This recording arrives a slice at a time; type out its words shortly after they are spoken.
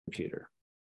Computer.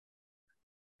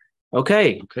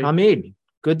 Okay, Hamid,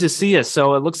 good to see you.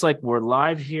 So it looks like we're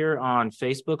live here on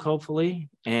Facebook, hopefully,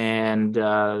 and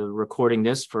recording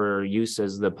this for use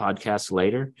as the podcast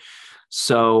later.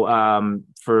 So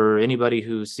for anybody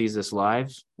who sees this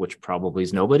live, which probably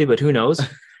is nobody, but who knows,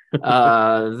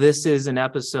 this is an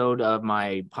episode of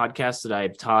my podcast that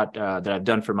I've taught, that I've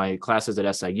done for my classes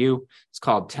at SIU. It's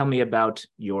called Tell Me About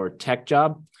Your Tech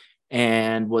Job,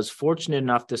 and was fortunate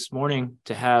enough this morning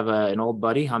to have an old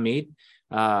buddy, Hamid,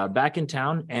 back in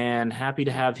town, and happy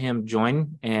to have him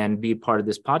join and be part of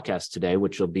this podcast today,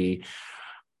 which will be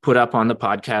put up on the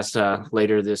podcast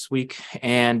later this week.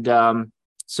 And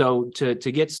so to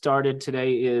get started,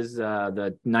 today is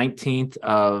the 19th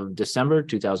of December,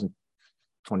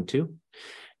 2022.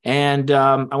 And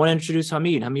I want to introduce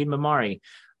Hamid Memari.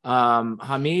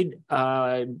 Hamid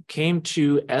came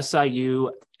to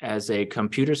SIU as a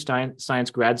computer science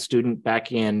grad student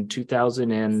back in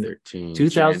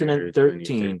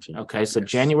 2013. Okay, so yes.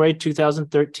 January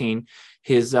 2013,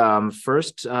 his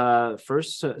first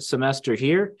semester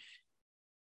here.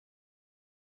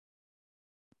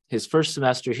 His first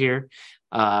semester here,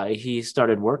 he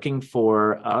started working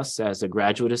for us as a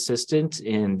graduate assistant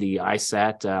in the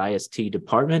ISAT IST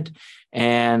department,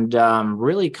 and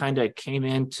really kind of came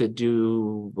in to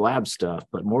do lab stuff,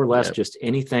 but more or less just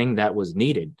anything that was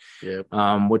needed,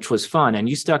 which was fun. And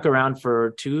you stuck around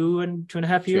for two and a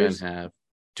half years? Two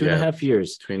and a half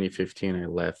years. 2015, I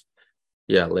left.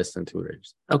 Yeah, less than 2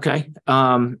 years. Okay.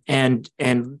 And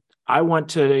I want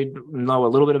to know a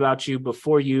little bit about you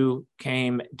before you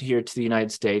came here to the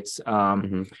United States.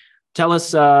 Tell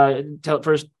us,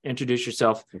 first introduce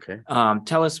yourself. Okay.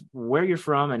 Tell us where you're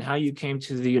from and how you came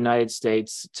to the United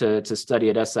States to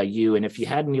study at SIU, and if you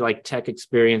had any like tech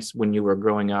experience when you were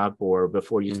growing up or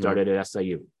before you started at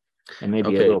SIU, and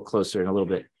maybe a little closer in a little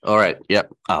bit. All right.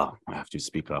 Yep. I have to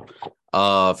speak up.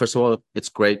 First of all, it's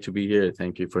great to be here.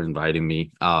 Thank you for inviting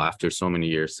me. After so many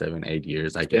years, 7-8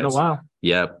 years, I guess. Been a while.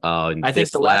 Yep. I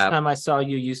think the last time I saw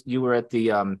you, you were at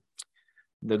the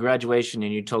graduation,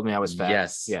 and you told me I was fat.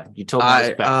 Yes. Yeah. You told me I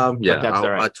was fat. Yeah. But that's all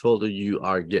right. I told you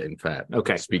are getting fat.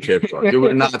 Okay. Just be careful. You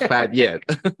were not fat yet.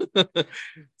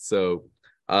 So,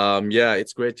 yeah,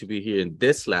 it's great to be here in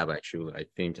this lab. Actually, I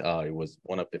think it was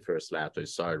one of the first labs I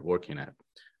started working at.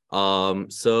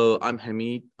 So I'm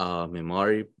Hamid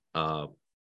Memari.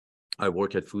 I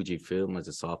work at Fujifilm as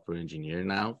a software engineer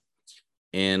now.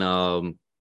 And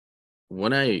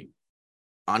when I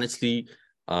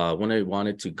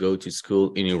wanted to go to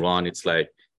school in Iran, it's like,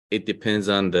 it depends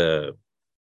on the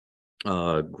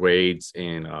grades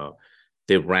and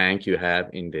the rank you have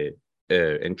in the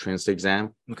entrance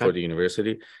exam for the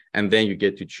university. And then you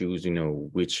get to choose,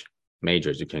 which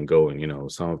majors you can go in.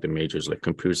 Some of the majors like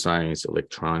computer science,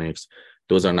 electronics,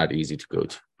 those are not easy to go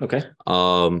to. Okay.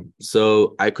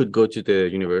 So I could go to the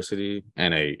university,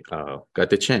 and I got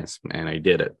the chance, and I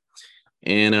did it.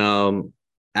 And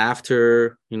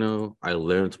after, I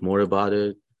learned more about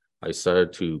it, I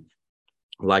started to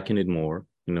liking it more,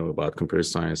 about computer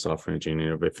science, software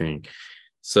engineering, everything.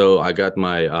 So I got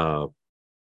my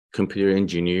computer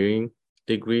engineering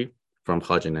degree from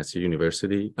Hajj Nasir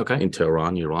University in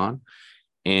Tehran, Iran.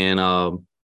 And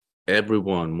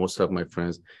most of my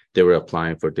friends, they were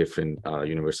applying for different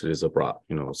universities abroad,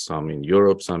 some in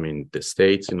Europe, some in the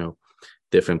States,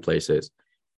 different places.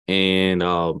 And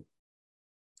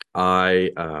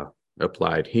I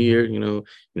applied here,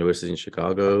 university in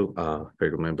Chicago. I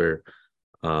remember,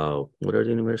 what are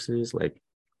the universities? Like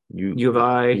U of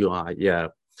I. Yeah.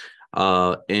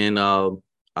 And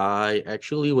I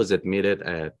actually was admitted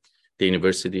at the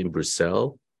university in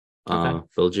Brussels,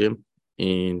 Belgium.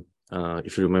 And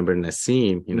if you remember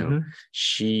Nassim,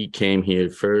 she came here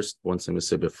first 1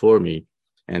 semester before me,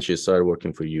 and she started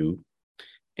working for you.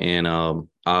 And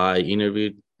I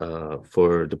interviewed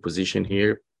for the position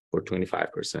here for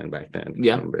 25% back then.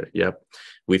 Yeah. Remember? Yep.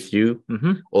 With you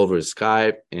over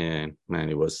Skype. And man,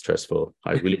 it was stressful.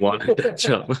 I really wanted that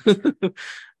job.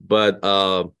 But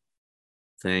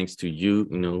thanks to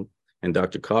you, and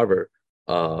Dr. Carver,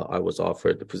 I was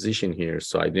offered the position here.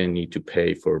 So I didn't need to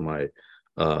pay for my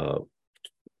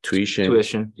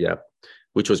tuition. Yeah.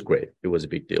 Which was great. It was a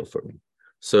big deal for me.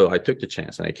 So I took the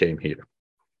chance and I came here.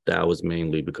 That was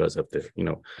mainly because of the,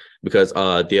 because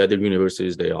the other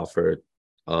universities, they offered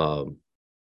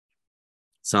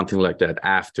something like that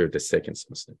after the second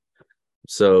semester.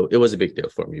 So it was a big deal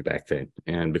for me back then.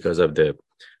 And because of the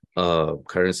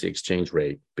currency exchange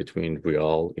rate between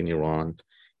Rial in Iran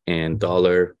and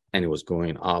dollar, and it was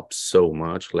going up so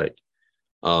much, like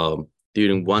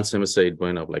during one semester, it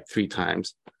went up like 3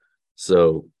 times.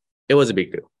 So it was a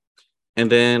big deal. And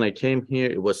then I came here.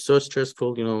 It was so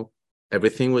stressful,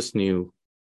 everything was new.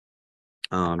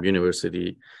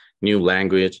 University, new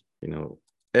language,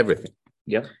 everything.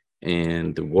 Yep.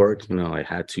 And the work, I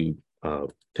had to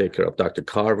take care of Dr.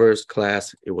 Carver's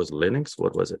class. It was Linux.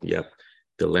 What was it? Yep.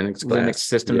 The Linux class. Linux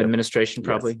system administration,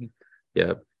 probably. Yes.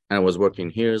 Yep. And I was working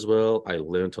here as well. I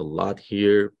learned a lot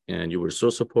here, and you were so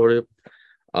supportive.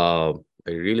 I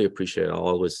really appreciate it. I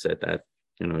always said that,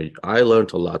 I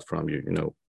learned a lot from you,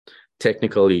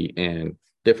 technically and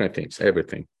different things,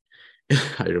 everything.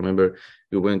 I remember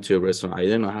we went to a restaurant. I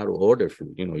didn't know how to order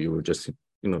food. You were just,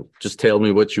 just tell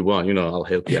me what you want, I'll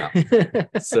help you out.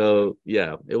 So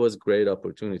yeah, it was a great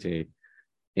opportunity.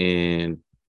 And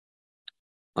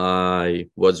I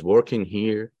was working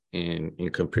here in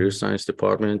computer science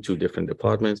department, 2 different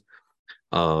departments.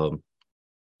 I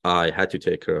had to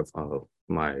take care of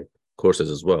my courses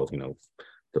as well.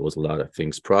 There was a lot of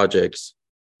things, projects,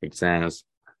 exams,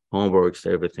 homeworks,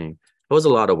 everything. It was a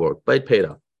lot of work, but it paid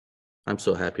off. I'm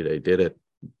so happy they did it.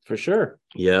 For sure.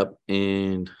 Yep.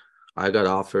 And I got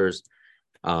offers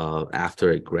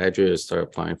after I graduated. I started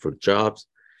applying for jobs,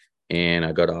 and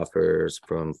I got offers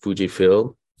from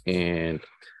Fujifilm and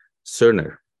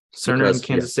Cerner. Cerner in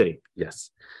Kansas City. Yes.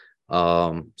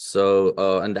 And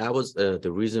that was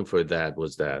the reason for that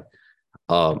was that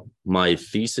my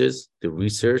thesis, the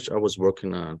research I was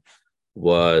working on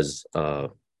was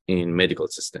in medical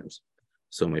systems.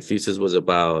 So my thesis was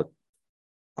about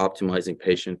optimizing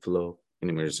patient flow in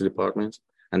emergency departments.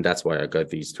 And that's why I got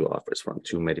these 2 offers from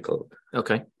 2 medical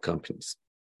companies.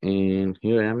 And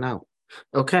here I am now.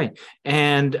 Okay.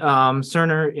 And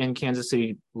Cerner in Kansas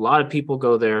City, a lot of people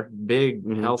go there, big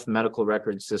health medical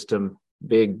record system,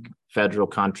 big federal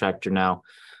contractor now.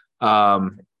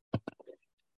 But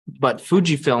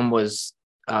Fujifilm was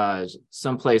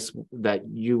someplace that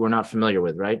you were not familiar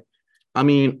with, right? I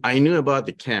mean, I knew about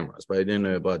the cameras, but I didn't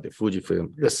know about the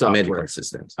Fujifilm, the software. Medical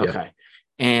systems. Okay.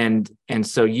 Yeah. And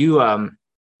so you,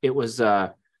 it was,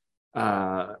 it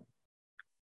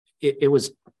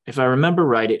was, if I remember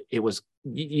right, it was,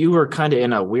 you were kind of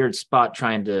in a weird spot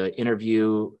trying to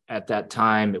interview at that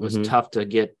time. It was tough to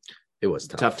get. It was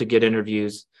tough to get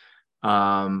interviews.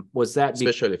 Was that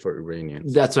especially for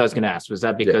Iranians? That's what I was going to ask. Was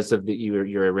that because of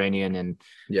you're Iranian, and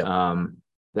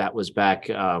that was back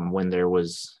when there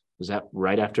was that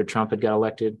right after Trump had got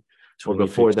elected, or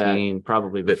before that?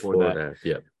 Probably before that.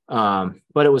 Yeah.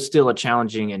 But it was still a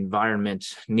challenging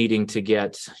environment, needing to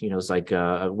get, it's like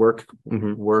a work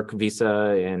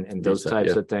visa and those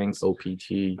types of things.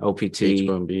 OPT,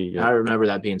 H-1B. I remember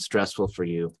that being stressful for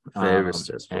you. Very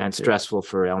stressful. And stressful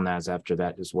for Elnaz after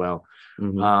that as well.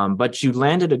 But you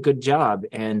landed a good job.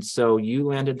 And so you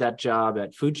landed that job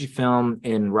at Fujifilm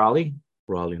in Raleigh,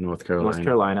 North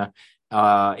Carolina,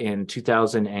 in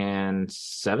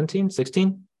 2017,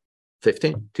 16?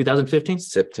 2015.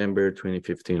 September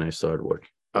 2015, I started work.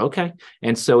 Okay.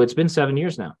 And so it's been 7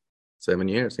 years now. 7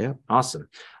 years, yeah. Awesome.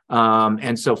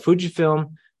 And so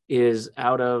Fujifilm is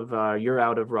you're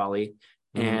out of Raleigh.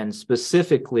 And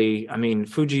specifically, I mean,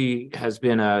 Fuji has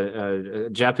been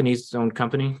a Japanese-owned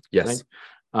company. Yes.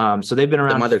 Right? So they've been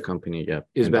around. The mother company,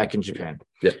 is back in Japan.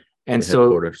 Yeah. And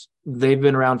so they've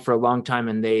been around for a long time,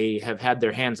 and they have had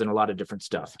their hands in a lot of different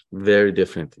stuff. Very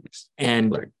different things.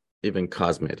 And even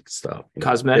cosmetic stuff.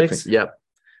 Cosmetics? Yep.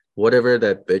 Whatever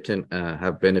that they can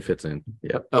have benefits in.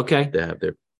 Yep. Okay. They have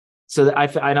their. So I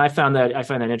find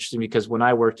that interesting because when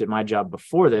I worked at my job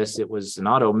before this, it was an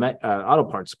auto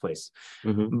parts place.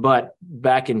 But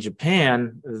back in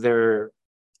Japan, their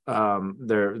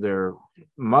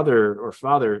mother or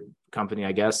father company,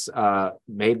 I guess,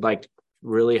 made like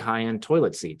really high-end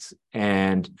toilet seats,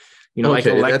 and like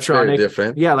electronic, that's very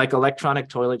different. like electronic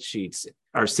toilet seats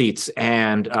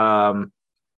and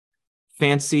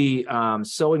fancy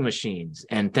sewing machines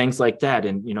and things like that.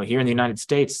 And here in the United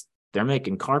States, they're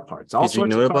making car parts. Did you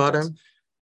know about them?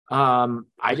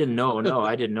 I didn't know. No,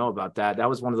 I didn't know about that. That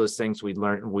was one of those things we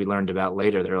learned about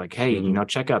later. They're like, hey,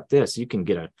 check out this. You can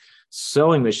get a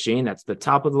sewing machine that's the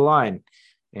top of the line.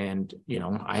 And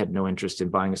I had no interest in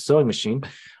buying a sewing machine,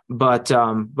 but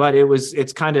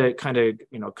it's kind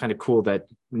of cool that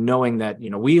knowing that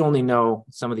we only know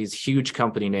some of these huge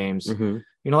company names,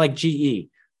 like GE.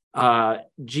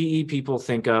 GE people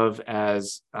think of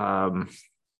as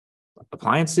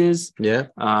appliances,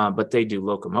 but they do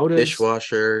locomotives,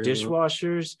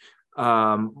 dishwashers.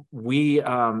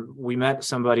 We met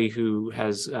somebody who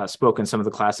has spoken some of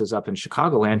the classes up in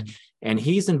Chicagoland, and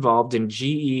he's involved in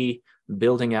GE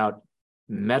building out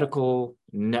medical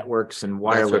networks and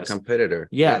wireless. That's our competitor.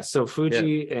 So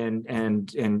Fuji and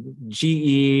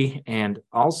GE and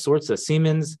all sorts of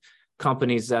Siemens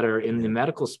companies that are in the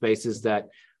medical spaces that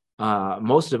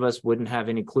most of us wouldn't have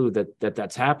any clue that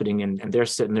that's happening, and they're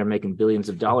sitting there making billions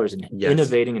of dollars and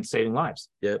innovating and saving lives.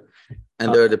 Yep.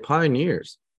 And they're the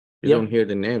pioneers. You Yep. don't hear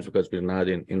the names because we're not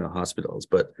in hospitals,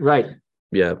 but Right.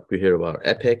 yeah, we hear about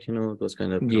Epic, those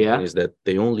kind of companies that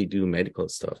they only do medical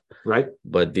stuff. Right.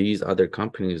 But these other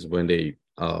companies, when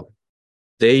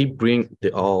they bring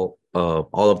all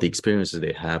of the experiences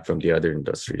they have from the other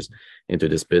industries into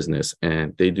this business,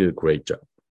 and they do a great job.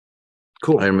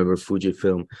 Cool. I remember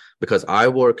Fujifilm, because I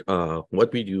work,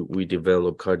 what we do, we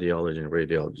develop cardiology and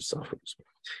radiology softwares.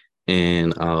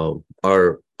 And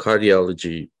our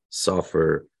cardiology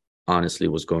software honestly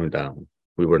was going down.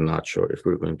 We were not sure if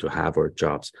we were going to have our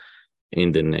jobs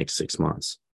in the next 6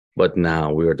 months. But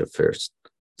now we are the first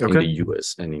in the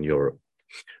US and in Europe.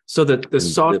 So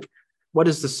what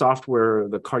does the software,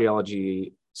 the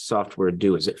cardiology software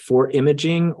do? Is it for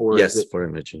imaging or yes, is it for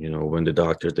imaging? When the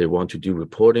doctors, they want to do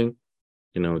reporting,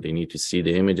 they need to see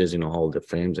the images, all the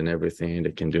frames and everything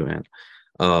they can do. And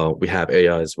we have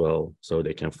AI as well, so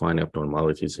they can find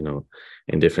abnormalities,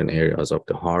 in different areas of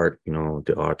the heart,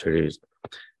 the arteries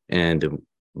and the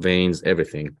veins,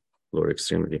 everything, lower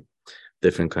extremity,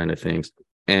 different kind of things,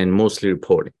 and mostly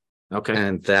reporting. Okay.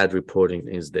 And that reporting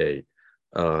is the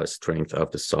strength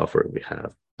of the software we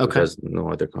have. Okay. Because no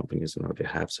other companies, they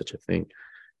have such a thing,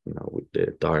 with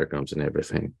the diagrams and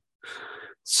everything.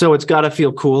 So it's got to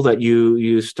feel cool that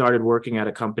you started working at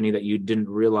a company that you didn't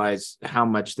realize how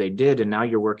much they did, and now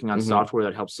you're working on software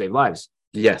that helps save lives.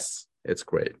 Yes, it's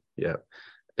great. Yeah,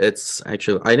 it's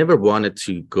actually, I never wanted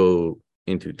to go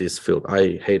into this field.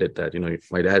 I hated that.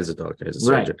 My dad is a doctor, he's a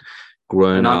surgeon.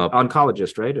 Growing up,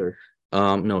 oncologist, right? Or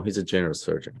no, he's a general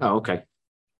surgeon. Oh, okay.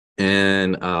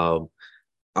 And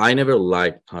I never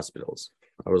liked hospitals.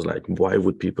 I was like, why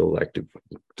would people like to?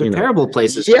 They're terrible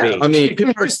places to be. I mean,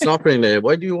 people are suffering there.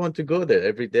 Why do you want to go there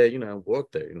every day? And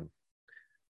work there.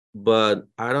 But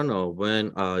I don't know,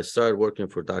 when I started working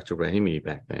for Dr. Rahimi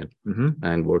back then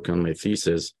and working on my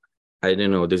thesis, I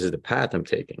didn't know this is the path I'm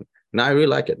taking. Now I really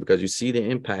like it because you see the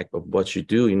impact of what you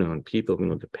do, on people,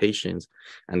 the patients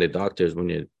and the doctors. When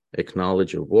you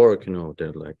acknowledge your work,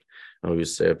 they're like, oh, you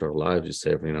saved our lives, you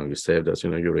saved us,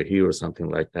 you're a hero, something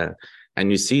like that. And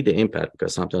you see the impact,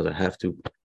 because sometimes I have to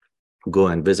go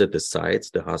and visit the sites,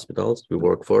 the hospitals we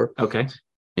work for. Okay.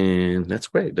 And that's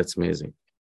great. That's amazing.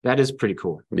 That is pretty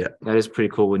cool. Yeah. That is pretty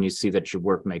cool when you see that your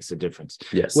work makes a difference.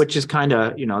 Yes. Which is kind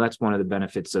of, that's one of the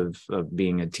benefits of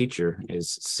being a teacher,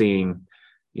 is seeing,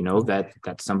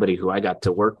 that somebody who I got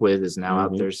to work with is now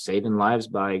out there saving lives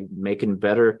by making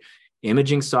better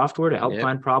imaging software to help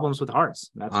find problems with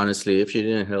hearts. Honestly, if you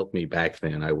didn't help me back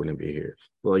then, I wouldn't be here.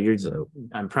 Well,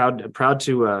 I'm proud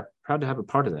to have a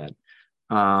part of that.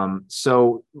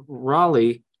 So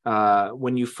Raleigh,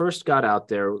 when you first got out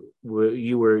there,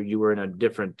 you were in a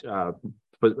different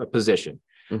position.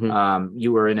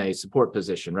 You were in a support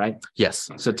position, right? Yes.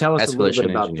 So tell us a little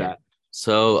bit about that.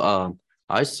 So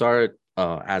I started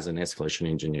as an escalation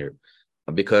engineer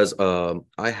because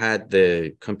I had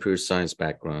the computer science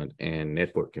background and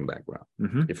networking background.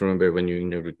 If you remember when you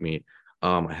interviewed me,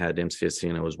 I had MCSC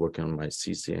and I was working on my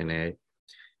CCNA.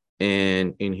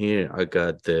 And in here, I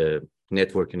got the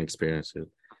networking experiences.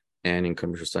 And in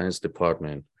computer science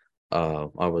department, I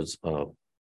was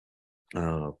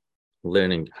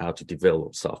learning how to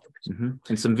develop software.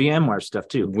 And some VMware stuff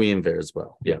too. VMware as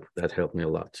well. Yeah, that helped me a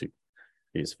lot too.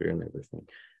 vSphere and everything.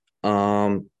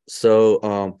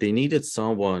 So they needed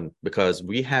someone, because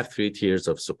we have 3 tiers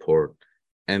of support,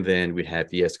 and then we have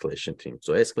the escalation team.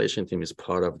 So escalation team is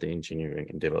part of the engineering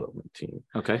and development team.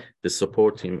 Okay. The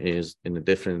support team is in a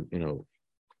different,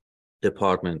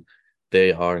 department.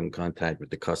 They are in contact with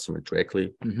the customer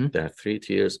directly. There are 3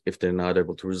 tiers. If they're not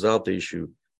able to resolve the issue,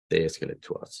 they escalate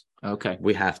to us. Okay.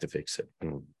 We have to fix it.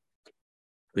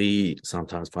 We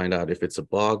sometimes find out if it's a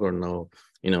bug or no,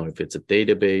 if it's a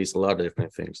database, a lot of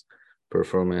different things,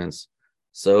 performance.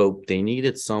 So they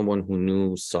needed someone who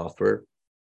knew software,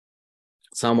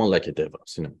 someone like a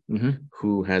DevOps,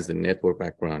 who has the network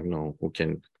background, who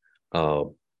can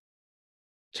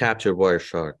capture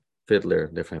Wireshark, Fiddler,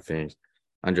 different things,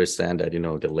 understand that,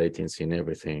 the latency and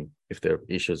everything, if there are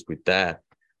issues with that,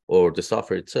 or the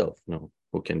software itself,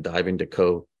 who can dive into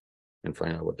code and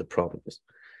find out what the problem is.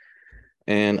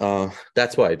 And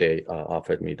that's why they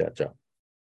offered me that job.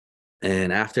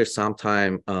 And after some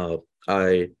time,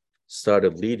 I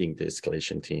started leading the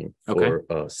escalation team for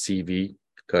CV,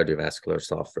 cardiovascular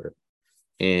software.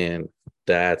 And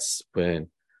that's when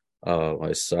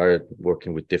I started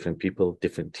working with different people,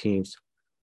 different teams,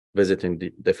 visiting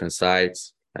different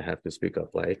sites. I have to speak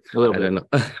up like, I don't know.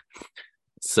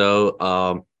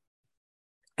 So,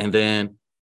 and then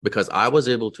because I was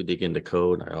able to dig in the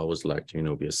code. I always liked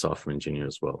to, be a software engineer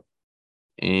as well.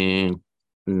 And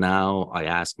now I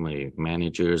ask my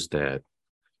managers that,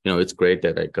 it's great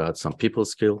that I got some people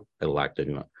skill. I like that,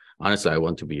 honestly, I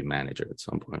want to be a manager at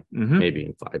some point, maybe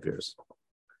in 5 years.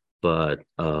 But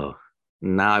now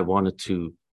I wanted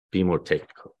to be more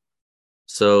technical.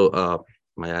 So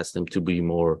I asked them to be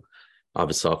more of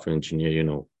a software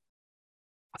engineer,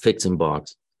 fixing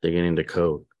bugs, digging in the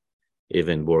code,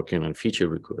 even working on feature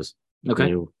requests,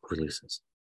 new releases.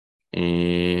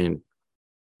 And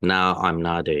now I'm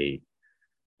not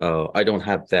I don't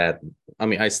have that. I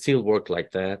mean, I still work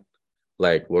like that,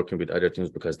 like working with other teams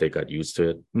because they got used to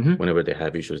it. Whenever they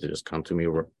have issues, they just come to me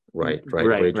right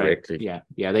directly.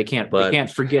 Yeah. They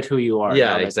can't forget who you are.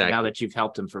 Yeah, exactly. Now that you've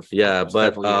helped them for but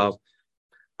years.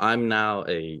 I'm now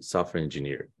a software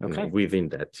engineer within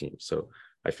that team. So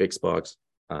I fix bugs,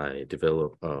 I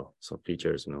develop some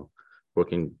features,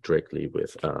 working directly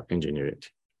with engineering.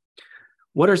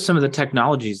 What are some of the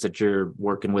technologies that you're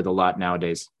working with a lot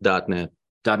nowadays? .NET.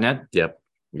 .NET? Yep.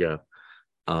 Yeah.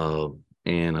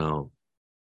 And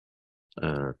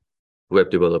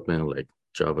web development like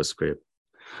JavaScript.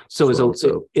 So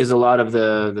is a lot of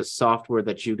the software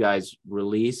that you guys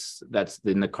release that's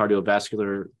in the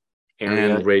cardiovascular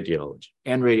area and radiology?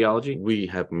 And we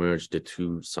have merged the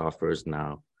two softwares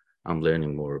now. I'm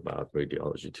learning more about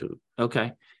radiology too.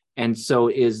 Okay. And so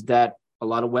is that a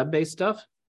lot of web-based stuff?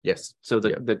 Yes. So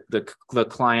the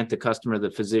client, the customer,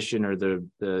 the physician, or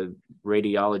the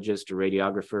radiologist or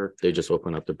radiographer, they just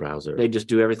open up the browser. They just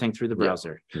do everything through the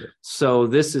browser. Yeah. So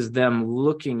this is them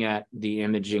looking at the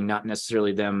imaging, not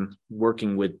necessarily them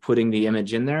working with putting the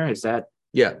image in there. Is that?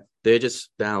 Yeah. They just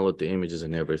download the images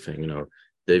and everything,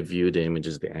 They view the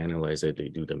images, they analyze it, they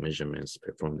do the measurements,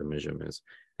 perform the measurements,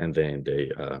 and then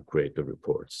they create the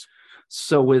reports.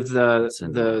 So with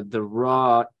the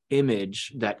raw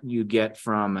image that you get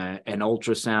from an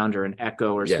ultrasound or an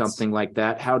echo or something like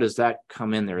that, how does that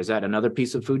come in there? Is that another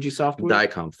piece of Fuji software?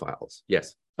 DICOM files,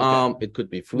 yes. Okay. It could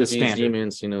be Fuji,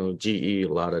 Siemens, GE, a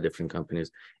lot of different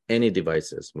companies, any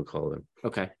devices, we call them.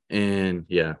 Okay. And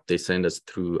they send us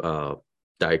through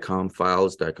DICOM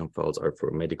files. DICOM files are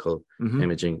for medical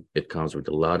imaging. It comes with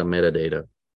a lot of metadata,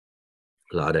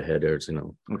 a lot of headers,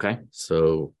 Okay.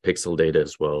 So pixel data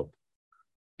as well.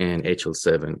 And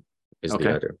HL7 is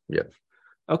the other. Yeah.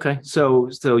 Okay. So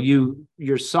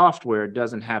your software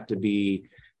doesn't have to be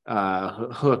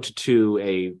hooked to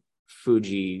a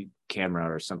Fuji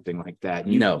camera or something like that.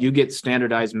 You get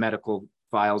standardized medical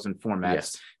files and formats.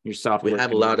 Yes. Your software. We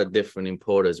have a lot of different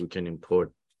importers. We can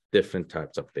import different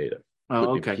types of data.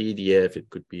 Oh, it could be PDF, it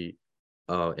could be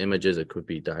images, it could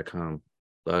be DICOM,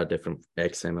 a lot of different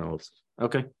XMLs.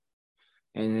 Okay.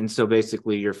 And so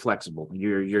basically you're flexible.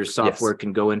 Your software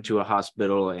can go into a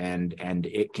hospital and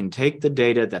it can take the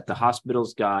data that the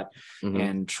hospital's got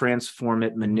and transform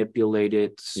it, manipulate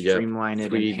it, streamline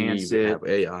it, 3D, enhance it,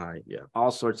 AI,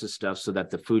 all sorts of stuff so that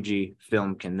the Fuji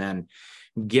film can then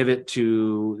give it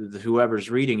to whoever's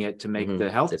reading it to make the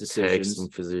health decisions. Some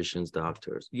physicians,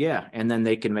 doctors. Yeah. And then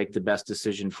they can make the best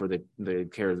decision for the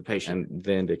care of the patient. And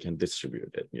then they can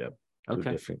distribute it. Yeah.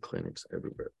 Okay. Different clinics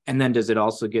everywhere. And then does it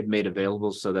also get made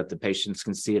available so that the patients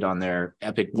can see it on their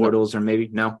Epic portals or maybe?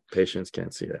 No? Patients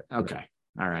can't see that. Okay.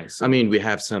 All right. So, we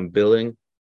have some billing,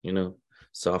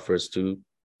 softwares too,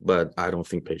 but I don't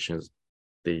think patients,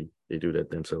 they do that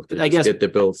themselves. They get the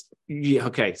bills. Yeah.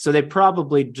 Okay. So they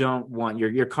probably don't want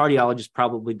your cardiologist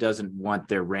probably doesn't want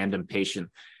their random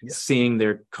patient seeing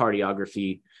their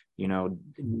cardiography,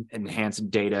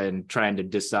 enhanced data and trying to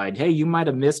decide, hey, you might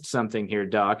have missed something here,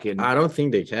 doc. And I don't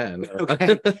think they can.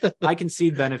 Okay. I can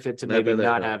see benefit to maybe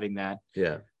not having that.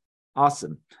 Yeah.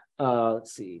 Awesome.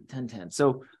 Let's see, 1010.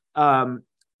 So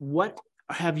what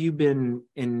have you been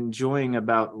enjoying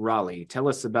about Raleigh? Tell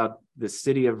us about the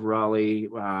city of Raleigh.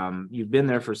 You've been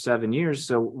there for 7 years.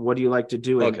 So what do you like to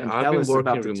do? And I've been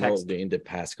working remotely in the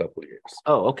past couple of years.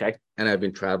 Oh, okay. And I've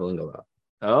been traveling a lot.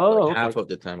 Oh, half of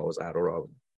the time I was out of Raleigh.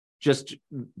 Just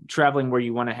traveling where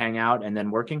you want to hang out and then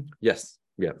working? Yes.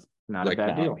 Yeah. Not a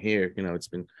bad deal. Here,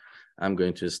 I'm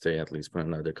going to stay at least for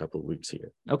another couple of weeks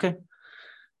here. Okay.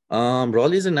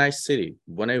 Raleigh is a nice city.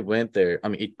 When I went there,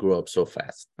 it grew up so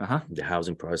fast. The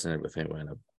housing price and everything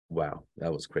went up. Wow,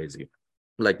 that was crazy.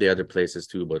 Like the other places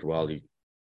too, but Raleigh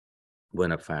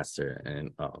went up faster.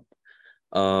 And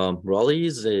Raleigh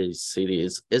is a city.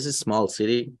 It's a small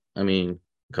city.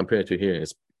 Compared to here,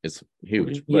 it's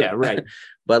huge. But, yeah, right.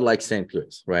 But like St.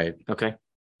 Louis, right? Okay.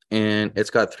 And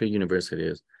it's got 3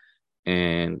 universities,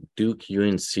 and Duke,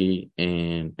 UNC,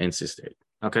 and NC State.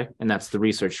 Okay. And that's the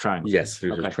Research Triangle. Yes,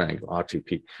 Research Triangle,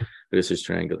 R2P, Research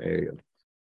Triangle area.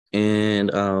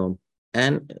 And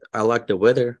And I like the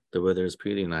weather. The weather is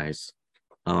pretty nice.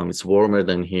 It's warmer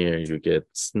than here. You get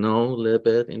snow a little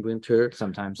bit in winter,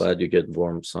 Sometimes. but you get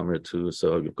warm summer too.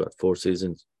 So you've got 4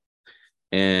 seasons.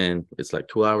 And it's like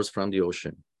 2 hours from the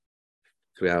ocean,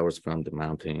 3 hours from the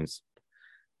mountains,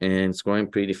 and it's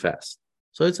growing pretty fast.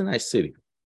 So it's a nice city.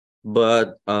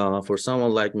 But for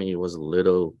someone like me, it was a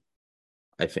little,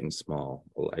 I think, small,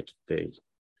 like the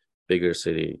bigger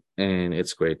city. And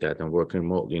it's great that I'm working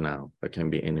remotely now. I can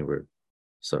be anywhere.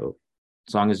 So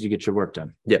as long as you get your work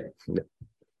done. yeah, yeah,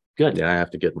 Good. yeah, I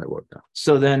have to get my work done.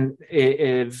 So then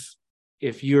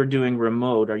if you're doing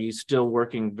remote, are you still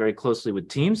working very closely with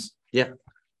teams? Yeah,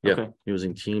 yeah, Okay.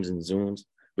 using Teams and Zooms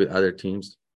with other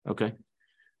teams. Okay.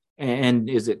 And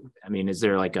is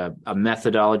there like a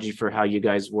methodology for how you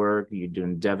guys work? Are you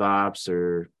doing DevOps,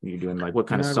 or are you doing like what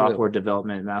kind of Not software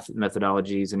development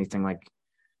methodologies? Anything like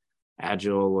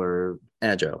Agile or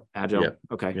Agile? Agile? Yeah.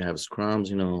 Okay. We have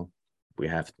Scrums, we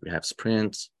have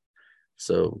sprints.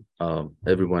 So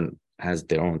everyone has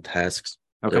their own tasks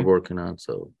they're working on.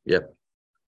 So yeah.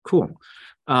 Cool.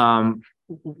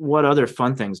 What other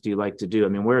fun things do you like to do? I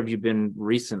mean, where have you been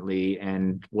recently,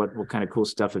 and what kind of cool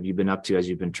stuff have you been up to as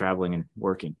you've been traveling and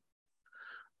working?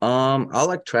 I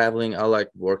like traveling. I like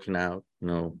working out,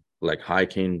 like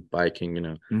hiking, biking,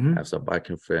 Mhm. have some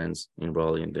biking friends in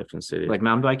Raleigh in different cities. Like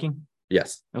mountain biking?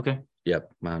 Yes. Okay.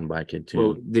 Yep. Mountain biking too.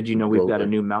 Well, did you know we've got a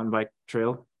new mountain bike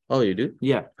trail? Oh, you do?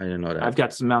 Yeah. I didn't know that. I've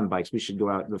got some mountain bikes. We should go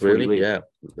out before you leave. Yeah.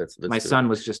 My son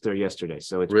was just there yesterday,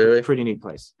 so it's Really? a pretty neat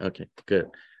place. Okay, good.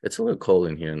 It's a little cold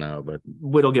in here now, but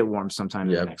It'll get warm sometime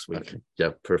in the next week. Okay. Yeah,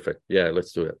 perfect. Yeah,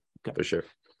 let's do it. Okay. For sure.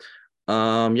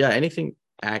 Yeah, anything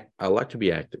I like to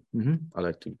be active. Mm-hmm. I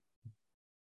like to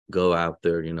go out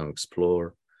there,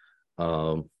 explore.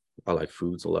 I like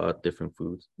foods a lot, different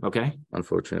foods. Okay.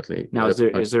 Unfortunately. Now,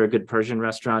 is there a good Persian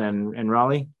restaurant in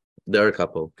Raleigh? There are a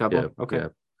couple. Couple? Yeah, okay. Yeah.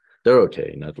 They're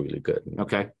okay, not really good.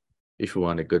 Okay. If you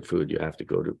want a good food, you have to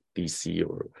go to DC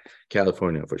or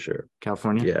California for sure.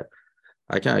 California? Yeah.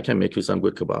 I can make you some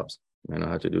good kebabs. I know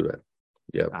how to do that.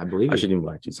 Yeah. I believe you. I should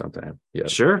invite you sometime. Yeah.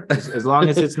 Sure. As long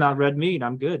as it's not red meat,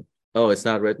 I'm good. Oh, it's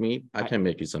not red meat? I can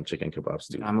make you some chicken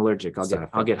kebabs too. I'm allergic.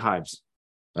 I'll get hives.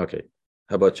 Okay.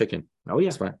 How about chicken? Oh yeah.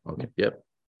 That's fine. Okay. Yep.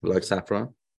 You like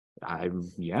saffron?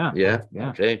 Yeah. Yeah. Yeah.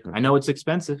 Okay. I know it's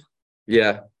expensive.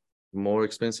 Yeah. More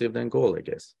expensive than gold, I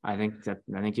guess. I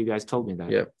think you guys told me that.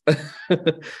 Yeah.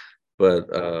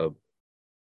 But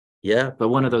yeah. But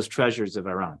one of those treasures of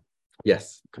Iran.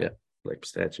 Yes. Okay. Yeah. Like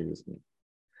pistachios.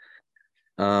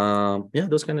 Yeah,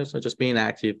 those kind of stuff. Just being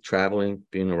active, traveling,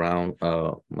 being around.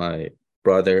 My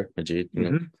brother, Majid,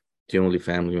 the only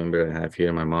family member I have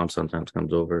here. My mom sometimes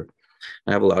comes over.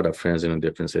 I have a lot of friends in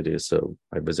different cities, so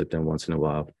I visit them once in a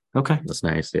while. Okay. That's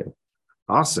nice. Yeah.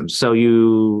 Awesome. So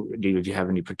do you have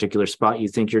any particular spot you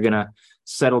think you're gonna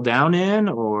settle down in,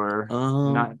 or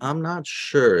not? I'm not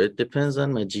sure. It depends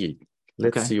on Majid.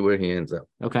 Let's see where he ends up.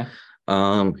 Okay.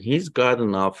 He's got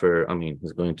an offer. I mean,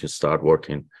 he's going to start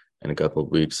working in a couple of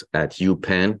weeks at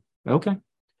UPenn. Okay.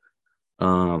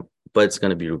 But it's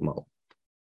going to be remote.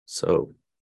 So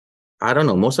I don't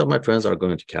know. Most of my friends are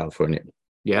going to California.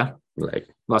 Yeah. Like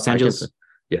Los Angeles.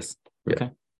 Yes. Yeah.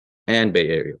 Okay. And Bay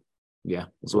Area. Yeah.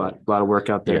 There's a lot of work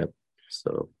out there. Yeah.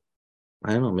 So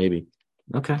I don't know, maybe.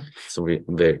 Okay. So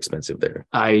very expensive there.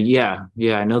 Yeah,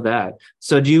 I know that.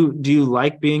 So do you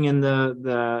like being in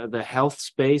the health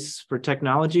space for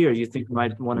technology, or you think you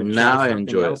might want to now I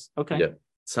enjoy else? it. Okay. Yeah.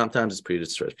 Sometimes it's pretty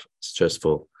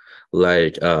stressful.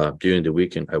 Like during the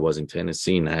weekend, I was in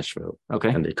Tennessee, Nashville. Okay.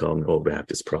 And they called me, oh, we have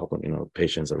this problem.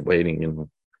 Patients are waiting,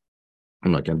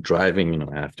 I'm like, I'm driving,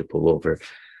 I have to pull over,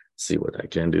 see what I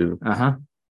can do.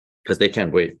 Because they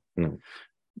can't wait,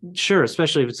 Sure,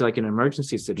 especially if it's like an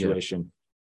emergency situation. Yeah.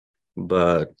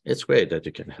 But it's great that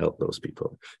you can help those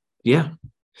people. Yeah.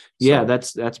 Yeah,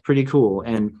 that's pretty cool.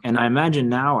 And I imagine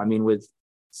now, I mean, with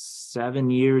 7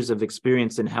 years of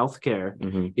experience in healthcare,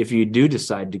 if you do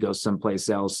decide to go someplace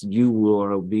else, you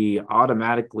will be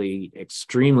automatically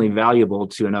extremely valuable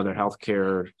to another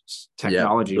healthcare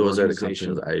technology those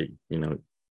organization. are the companies I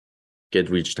get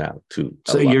reached out to.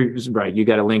 So you're right. You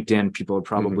got a LinkedIn. People are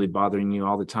probably bothering you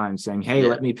all the time saying, hey,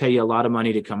 let me pay you a lot of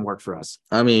money to come work for us.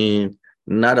 I mean,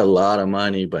 not a lot of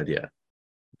money, but yeah,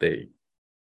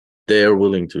 they're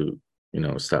willing to,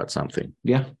 start something.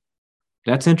 Yeah.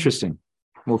 That's interesting.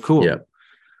 Well, cool. Yeah.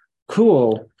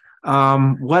 Cool.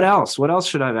 What else? What else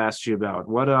should I have asked you about?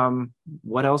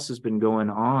 What else has been going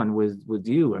on with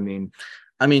you? I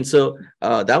mean, so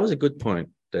that was a good point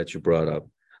that you brought up.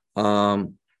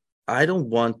 I don't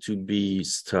want to be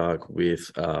stuck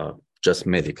with just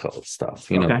medical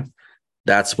stuff. Okay.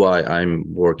 That's why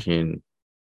I'm working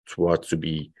towards to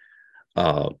be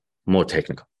uh more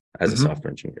technical as a Mm-hmm.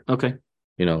 software engineer. Okay.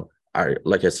 You know, I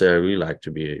like I said, I really like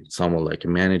to be someone like a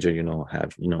manager,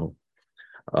 have,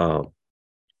 uh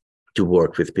to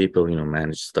work with people,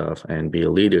 manage stuff and be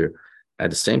a leader. At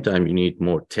the same time, you need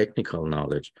more technical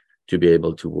knowledge to be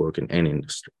able to work in any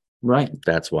industry. Right.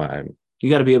 That's why I'm You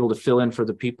got to be able to fill in for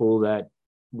the people that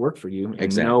work for you and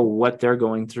exactly know what they're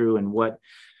going through and what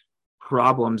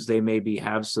problems they maybe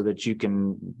have so that you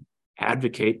can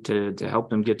advocate to help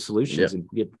them get solutions and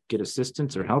get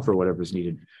assistance or help or whatever is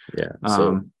needed. Yeah.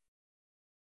 So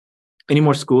any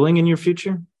more schooling in your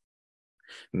future?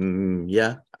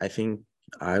 yeah, I think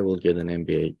I will get an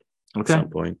MBA at some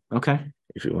point. Okay.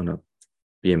 If you want to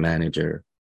be a manager,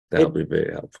 that'll be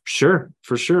very helpful. Sure,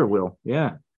 for sure, Will.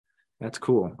 Yeah. That's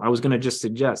cool. I was going to just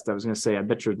suggest, I was going to say, I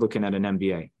bet you're looking at an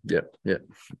MBA. Yeah.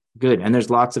 Good. And there's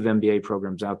lots of MBA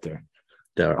programs out there.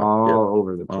 There are all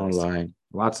over the place. Online.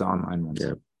 Lots of online ones.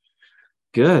 Yeah.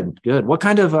 Good. What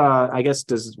kind of I guess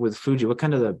with Fuji, what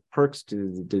kind of the perks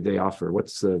do they offer?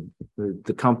 What's the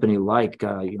company like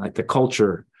the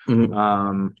culture?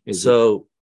 Mm-hmm.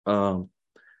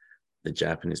 The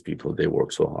Japanese people, they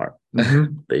work so hard.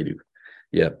 Mm-hmm. They do.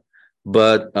 Yeah.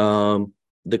 But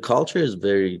the culture is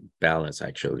very balanced,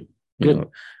 actually.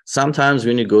 Sometimes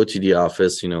when you go to the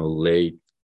office, late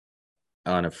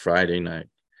on a Friday night,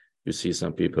 you see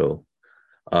some people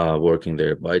working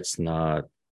there, but it's not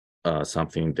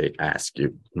something they ask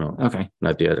you. Okay.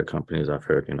 Not the other companies I've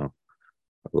heard,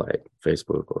 like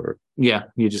Facebook or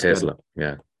you just Tesla.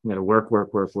 You gotta work.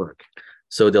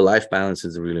 So the life balance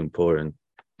is really important,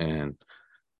 and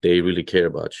they really care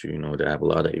about you. They have a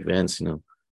lot of events,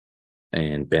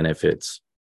 and benefits.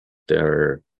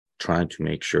 They're trying to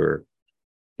make sure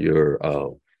your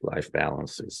life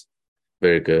balance is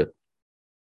very good.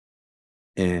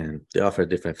 And they offer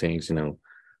different things,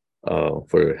 for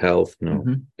your health,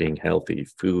 mm-hmm. being healthy,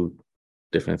 food,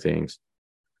 different things.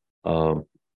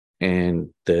 And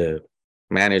the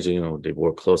manager, they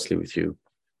work closely with you.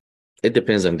 It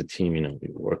depends on the team, you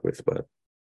work with, but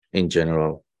in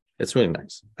general, it's really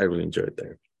nice. I really enjoy it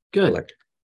there. Good. I like it.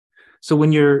 So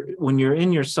when you're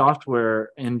in your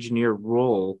software engineer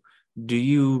role, do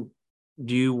you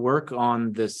work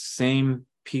on the same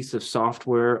piece of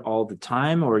software all the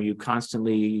time, or are you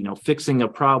constantly, fixing a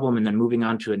problem and then moving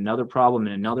on to another problem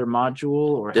in another module,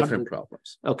 or different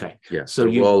problems? Okay. Yeah. So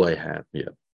the role I have, yeah.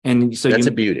 And so that's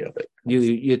the beauty of it.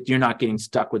 You're not getting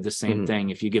stuck with the same mm-hmm. thing.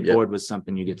 If you get bored with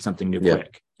something, you get something new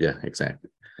quick. Yeah,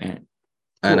 exactly. Cool.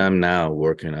 And I'm now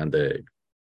working on the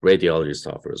radiology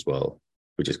software as well,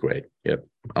 which is great. Yep.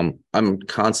 I'm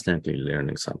constantly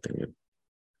learning something new.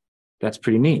 That's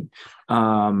pretty neat.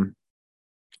 And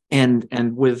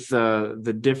with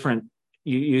the different,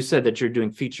 you said that you're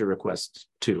doing feature requests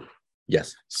too.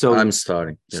 Yes. So I'm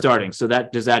starting. So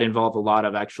does that involve a lot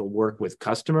of actual work with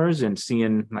customers and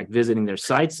seeing, like, visiting their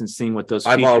sites and seeing what those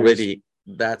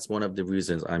that's one of the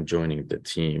reasons I'm joining the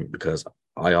team, because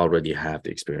I already have the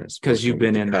experience. Because you've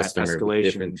been in that escalation,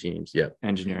 different teams. Yeah.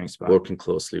 Engineering spot. Working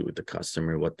closely with the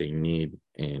customer, what they need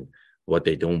and what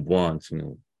they don't want,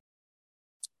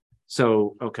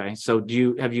 So, okay. So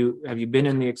have you been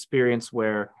in the experience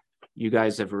where you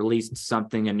guys have released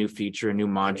something, a new feature, a new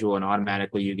module, and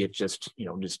automatically you get just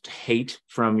hate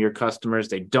from your customers?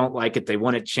 They don't like it. They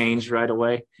want it changed right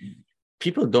away.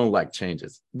 People don't like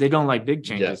changes. They don't like big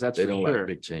changes. Yeah, that's they for don't sure. like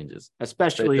big changes.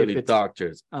 Especially if it's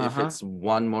doctors. If it's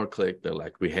one more click, they're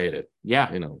like, we hate it. Yeah.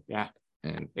 Yeah.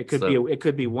 And it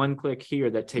could be one click here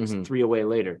that takes mm-hmm. 3 away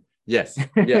later. Yes.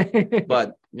 Yeah.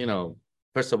 But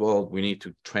first of all, we need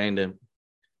to train them.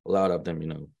 A lot of them,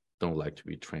 don't like to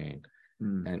be trained.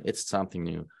 And it's something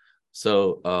new.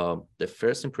 So the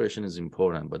first impression is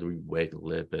important, but we wait a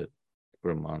little bit for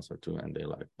a month or two, and they're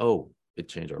like, oh, it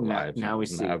changed our lives. Now we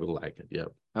see. Now we like it. Yeah.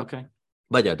 Okay.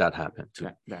 But yeah, that happened too.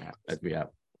 That happens.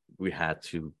 We had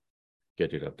to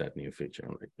get rid of that new feature,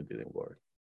 and it didn't work.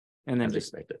 And then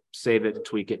just save it,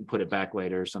 tweak it, and put it back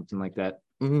later or something like that.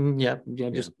 Yeah.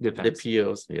 Just depends. The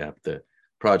POs, the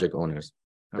project owners.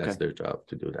 That's their job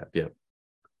to do that. Yeah.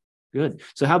 Good.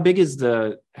 So how big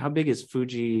is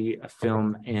Fuji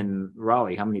Film in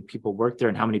Raleigh? How many people work there,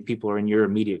 and how many people are in your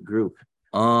immediate group?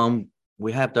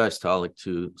 We have Diastolic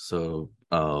too. So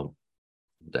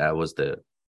that was the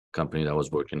company that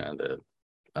was working on the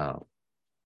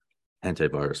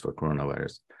antivirus for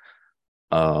coronavirus.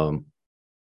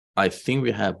 I think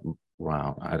we have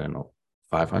around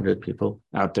 500 people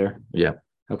out there. Yeah.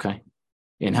 Okay.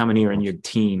 And how many are in your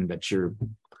team that you're?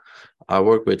 I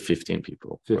work with 15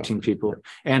 people. 15 roughly. People.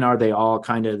 And are they all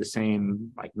kind of the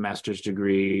same, like master's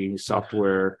degree,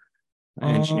 software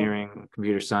engineering,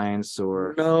 computer science,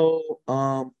 or?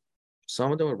 No.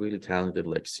 some of them are really talented,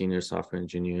 like senior software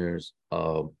engineers.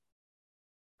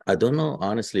 I don't know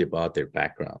honestly about their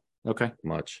background Okay.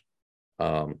 much.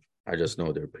 I just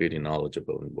know they're pretty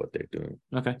knowledgeable in what they're doing.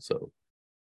 Okay. So,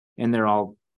 and they're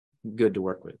all good to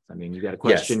work with. I mean, you got a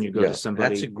question, yes, you go to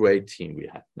somebody. That's a great team we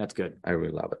have. That's good. I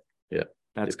really love it. Yeah.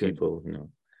 That's the good. People,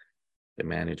 the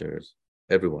managers,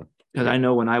 everyone. Because I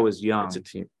know when I was young, it's a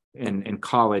team. In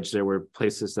college, there were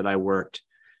places that I worked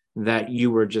that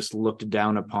you were just looked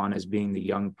down upon as being the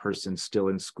young person still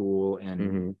in school,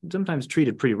 and sometimes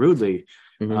treated pretty rudely.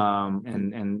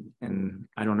 And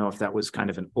I don't know if that was kind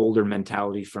of an older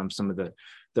mentality from some of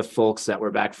the folks that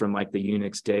were back from like the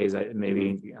Unix days,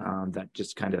 maybe that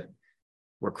just kind of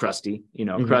were crusty,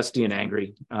 crusty and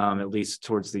angry, at least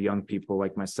towards the young people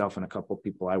like myself and a couple of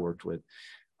people I worked with.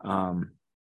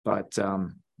 But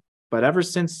ever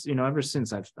since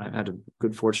I've had a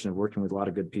good fortune of working with a lot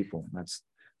of good people.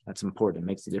 That's important. It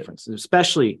makes a difference,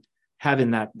 especially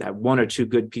having that one or two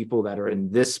good people that are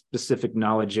in this specific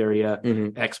knowledge area,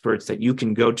 experts that you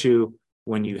can go to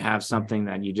when you have something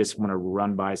that you just want to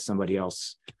run by somebody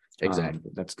else.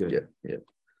 Exactly. That's good. Yeah.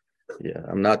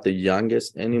 I'm not the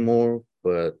youngest anymore,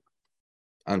 but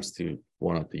I'm still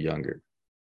one of the younger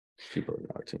people in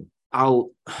our team. I'll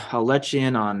let you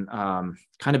in on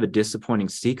kind of a disappointing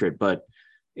secret, but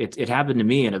it happened to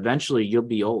me, and eventually you'll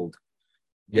be old.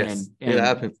 Yes, it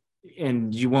happened.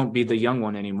 And you won't be the young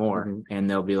one anymore. And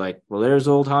they'll be like, well, there's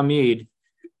old Hamid.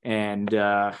 And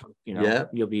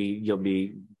you'll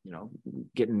be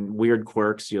getting weird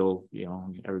quirks.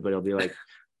 Everybody will be like,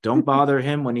 don't bother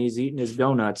him when he's eating his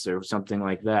donuts or something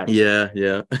like that.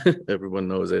 Yeah. Everyone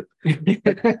knows it.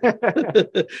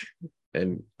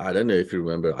 And I don't know if you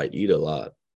remember, I eat a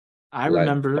lot. I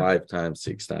remember 5 times,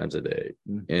 6 times a day.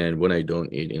 And when I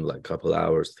don't eat in like a couple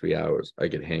hours, 3 hours, I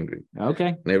get hangry. Okay.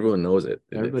 And everyone knows it.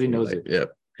 Everybody knows it. Yeah.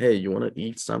 Hey, you want to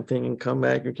eat something and come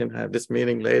back? You can have this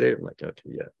meeting later. I'm like, okay,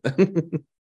 yeah.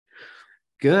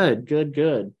 Good.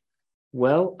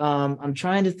 Well, I'm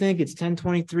trying to think. It's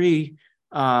 10:23.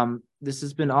 This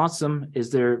has been awesome.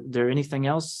 Is there anything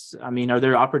else? I mean, are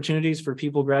there opportunities for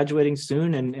people graduating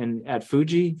soon and at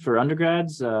Fuji for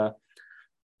undergrads?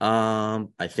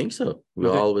 I think so. We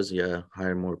always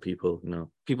hire more people,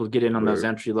 People get in on those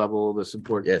entry level, the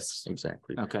support. Yes,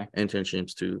 exactly. Okay.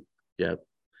 Internships too. Yeah.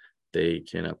 They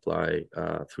can apply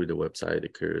through the website, the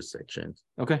careers section.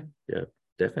 Okay. Yeah,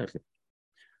 definitely.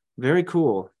 Very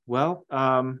cool. Well,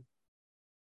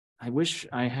 I wish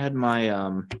I had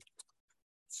my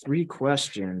 3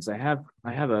 questions. I have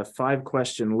a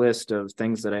 5-question list of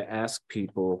things that I ask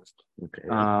people. Okay.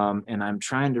 And I'm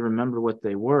trying to remember what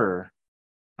they were.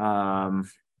 One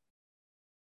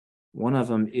of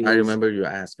them is, I remember you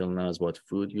asking us what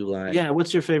food you like. Yeah,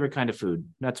 what's your favorite kind of food?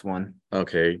 That's one.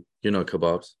 Okay,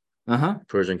 kebabs.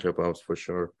 Persian kebabs for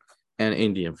sure, and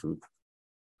Indian food.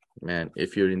 Man,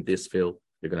 if you're in this field,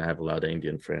 you're gonna have a lot of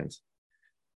Indian friends,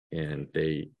 and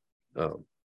they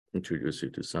introduce you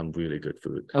to some really good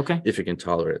food. Okay. If you can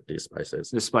tolerate these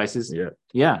spices. The spices? Yeah.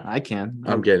 Yeah, I can.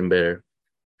 I'm getting better.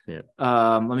 Yeah.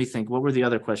 Let me think. What were the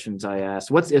other questions I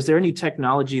asked? Is there any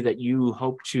technology that you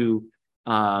hope to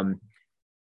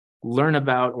learn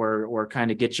about or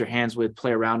kind of get your hands with,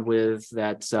 play around with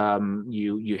that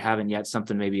you haven't yet?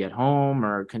 Something maybe at home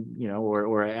or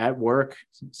or at work,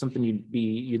 something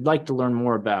you'd like to learn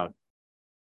more about?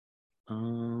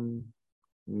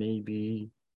 Maybe,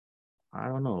 I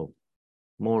don't know,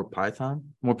 more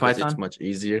Python. More Python? It's much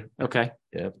easier. Okay.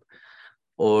 Yep.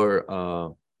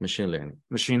 Or machine learning.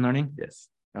 Machine learning? Yes.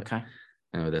 Okay.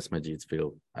 I know that's my G's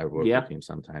field. I work with him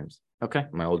sometimes. Okay.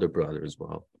 My older brother as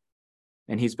well.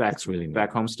 And he's back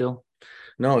back home still?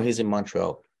 No, he's in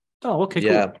Montreal. Oh, okay,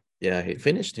 cool. Yeah, he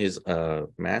finished his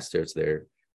master's there.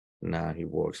 Now he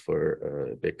works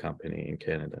for a big company in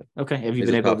Canada. Okay. Have you He's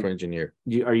been a able software engineer?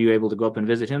 Are you able to go up and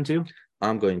visit him too?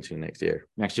 I'm going to next year.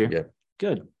 Next year? Yeah.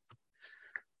 Good.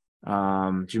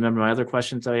 Do you remember my other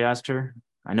questions I asked her?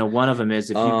 I know one of them is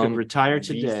if you could retire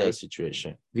today.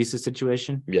 Visa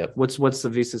situation? Yeah. What's the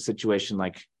visa situation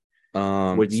like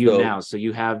with you now? So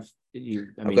you have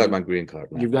I've got my green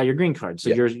card now. You've got your green card. So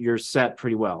you're set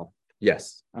pretty well.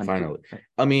 Yes, finally.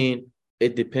 I mean,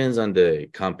 it depends on the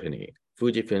company.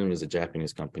 Fujifilm is a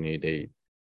Japanese company. They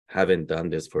haven't done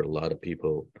this for a lot of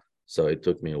people. So it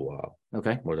took me a while.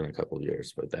 Okay. More than a couple of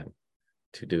years for them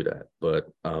to do that. But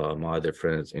my other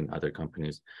friends in other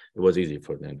companies, it was easy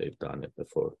for them. They've done it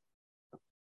before.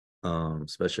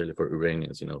 Especially for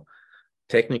Iranians,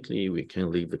 technically we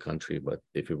can leave the country, but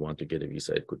if you want to get a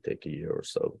visa, it could take a year or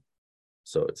so.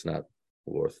 So it's not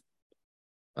worth.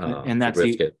 And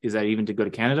is that even to go to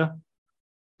Canada?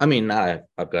 I mean, now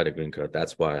I've got a green card.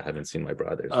 That's why I haven't seen my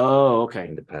brothers. Oh, okay.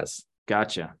 In the past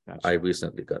Gotcha. I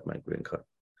recently got my green card.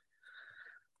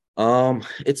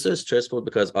 It's so stressful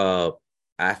because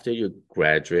after you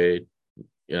graduate,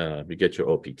 you get your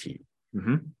OPT,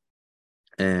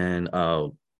 and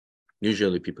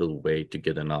usually people wait to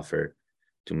get an offer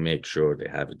to make sure they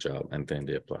have a job, and then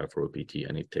they apply for OPT,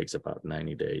 and it takes about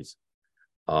 90 days.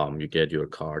 You get your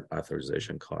card,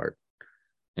 authorization card,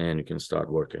 and you can start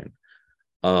working.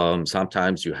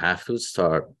 Sometimes you have to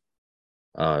start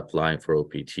applying for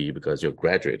OPT because you're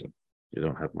graduating. You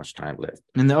don't have much time left.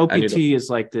 And the OPT is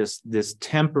like this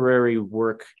temporary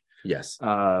work yes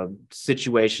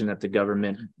situation that the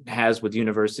government has with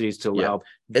universities to help.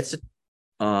 It's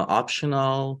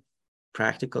optional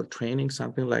practical training,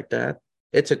 something like that.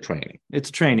 It's a training. It's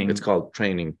training. It's called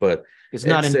training, but it's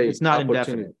not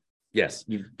indefinite. Yes,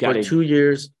 you've got for 2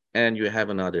 years, and you have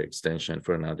another extension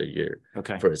for another year.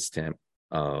 Okay. For STEM,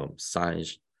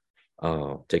 science,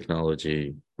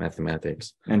 technology,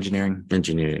 mathematics,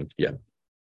 engineering. Yeah.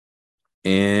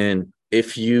 And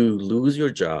if you lose your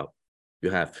job, you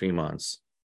have 3 months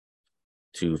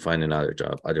to find another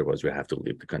job. Otherwise, you have to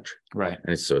leave the country. Right.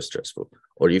 And it's so stressful.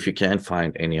 Or if you can't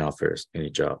find any offers, any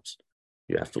jobs,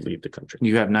 you have to leave the country.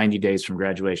 You have 90 days from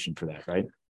graduation for that, right?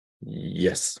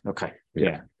 Yes. Okay.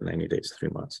 Yeah. 90 days, 3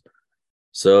 months.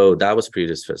 So that was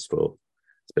pretty stressful,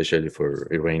 especially for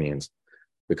Iranians,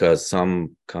 because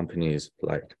some companies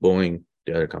like Boeing,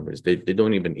 the other companies, they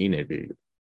don't even interview you.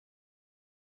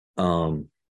 And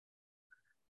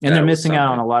they're missing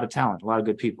out on a lot of talent, a lot of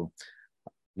good people.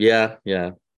 Yeah,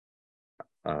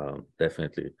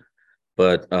 definitely.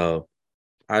 But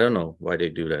I don't know why they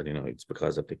do that. It's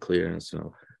because of the clearance,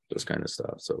 those kind of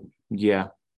stuff. So yeah.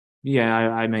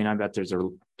 I mean, I bet there's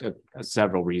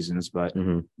several reasons, but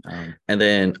and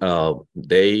then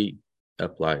they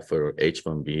apply for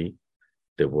H-1B,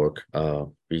 the work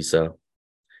visa.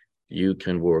 You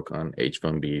can work on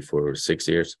H-1B for 6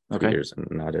 years, 3 years, and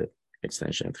another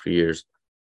extension, 3 years,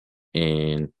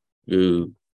 and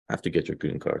you have to get your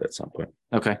green card at some point.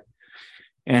 Okay.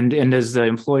 And is the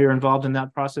employer involved in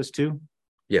that process too?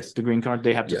 Yes. The green card,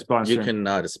 they have to sponsor. You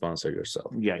cannot sponsor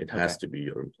yourself. Yeah. It has to be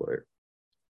your employer.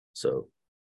 So,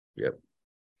 yep.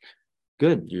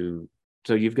 Good.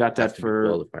 So you've got that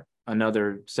for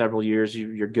another several years.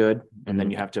 You're good, and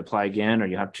then you have to apply again, or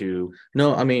you have to.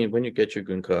 No, I mean, when you get your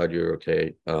green card, you're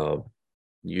okay.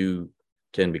 You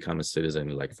can become a citizen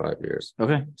in like 5 years.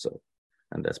 Okay. So,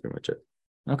 and that's pretty much it.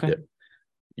 Okay. Yeah.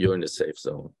 You're in the safe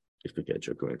zone if you get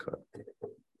your green card.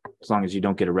 As long as you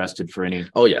don't get arrested for any.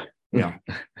 Oh yeah.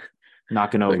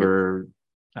 Knocking over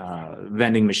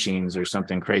vending machines or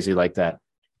something crazy like that.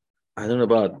 I don't know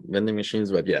about vending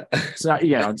machines, but yeah. So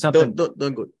something.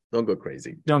 Don't go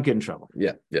crazy. Don't get in trouble.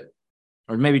 Yeah.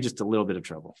 Or maybe just a little bit of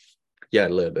trouble. Yeah, a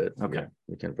little bit. Okay. Yeah,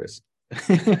 you can risk.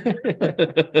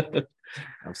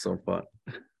 Have some fun.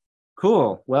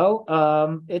 Cool. Well,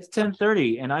 it's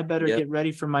 10:30, and I better get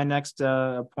ready for my next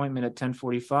appointment at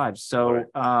 10:45. So,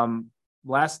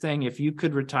 last thing, if you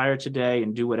could retire today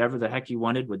and do whatever the heck you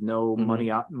wanted with no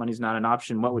money, money's not an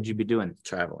option, what would you be doing?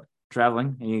 Traveling?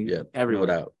 And everywhere.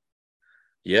 No doubt.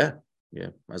 Yeah,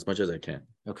 as much as I can.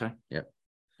 Okay. Yeah,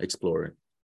 exploring.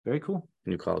 Very cool.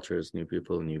 New cultures, new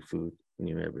people, new food,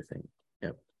 new everything.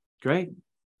 Yeah. Great.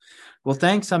 Well,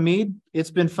 thanks, Hamid. It's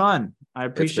been fun. I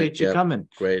appreciate you coming.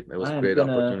 Great. It was a great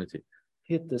opportunity.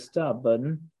 Hit the stop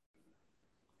button.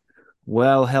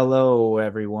 Well, hello,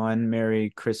 everyone.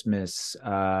 Merry Christmas.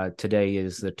 Today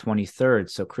is the 23rd,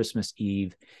 so Christmas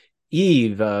Eve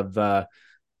of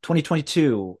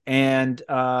 2022. And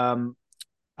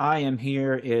I am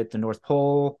here at the North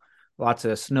Pole, lots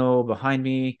of snow behind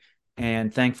me,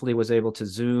 and thankfully was able to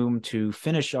Zoom to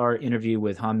finish our interview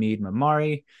with Hamid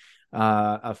Memari,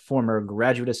 a former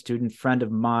graduate student, friend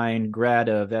of mine, grad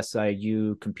of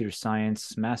SIU Computer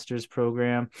Science Master's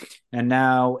program, and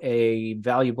now a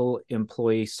valuable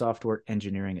employee software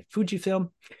engineering at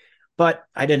Fujifilm. But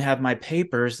I didn't have my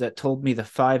papers that told me the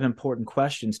 5 important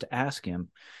questions to ask him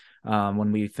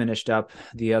when we finished up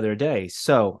the other day.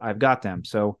 So I've got them.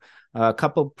 So a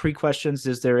couple pre-questions.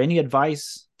 Is there any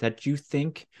advice that you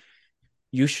think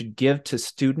you should give to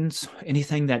students?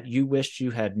 Anything that you wished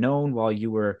you had known while you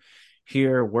were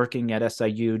here working at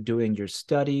SIU doing your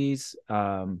studies,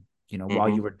 while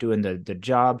you were doing the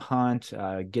job hunt,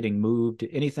 getting moved,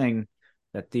 anything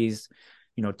that these,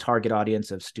 target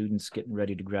audience of students getting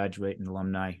ready to graduate and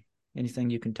alumni, anything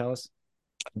you can tell us?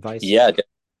 Advice? Yeah.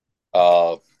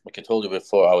 Like I told you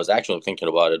before, I was actually thinking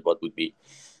about it. What would be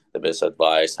the best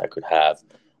advice I could have?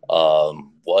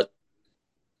 What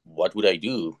would I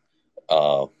do?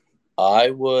 I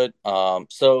would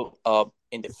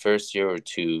in the first year or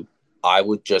two I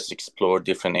would just explore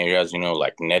different areas,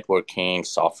 like networking,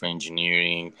 software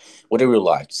engineering, whatever you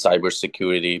like,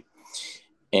 cybersecurity.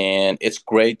 And it's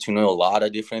great to know a lot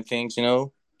of different things,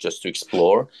 just to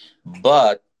explore.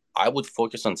 But I would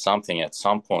focus on something at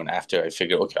some point after I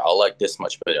figure, okay, I like this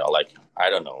much better. I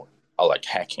don't know, I like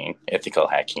hacking, ethical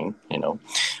hacking,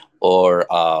 or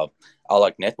I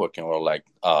like networking, or like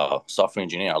software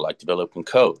engineering. I like developing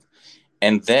code.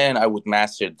 And then I would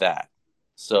master that.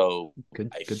 So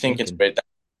Good, I good think it's thinking. great that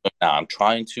now I'm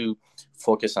trying to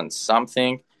focus on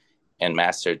something and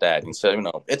master that. Instead,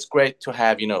 it's great to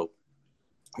have,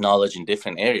 knowledge in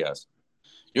different areas.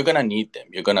 You're gonna need them.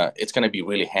 It's gonna be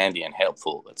really handy and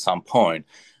helpful at some point.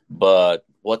 But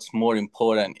what's more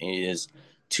important is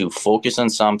to focus on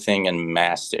something and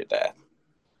master that.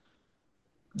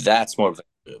 That's more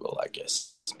valuable, I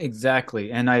guess.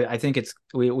 Exactly. And I think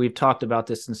we've talked about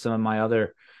this in some of my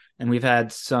other, and we've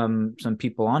had some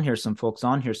people on here, some folks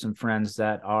on here, some friends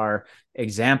that are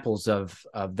examples of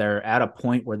they're at a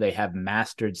point where they have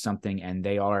mastered something and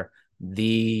they are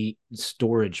the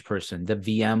storage person, the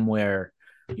VMware,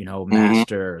 Mm-hmm.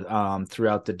 master,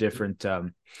 throughout the different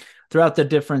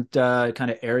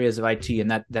kind of areas of IT,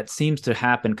 and that seems to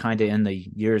happen kind of in the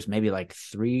years maybe like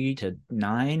 3 to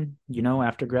 9,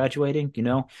 after graduating,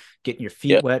 getting your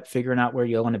feet Yeah. wet, figuring out where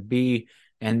you want to be,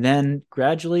 and then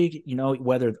gradually,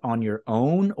 whether on your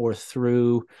own or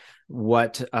through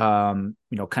what kind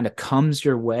of comes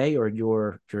your way or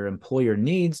your employer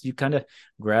needs, you kind of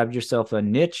grab yourself a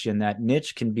niche, and that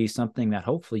niche can be something that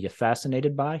hopefully you're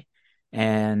fascinated by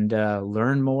and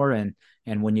learn more. And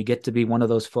when you get to be one of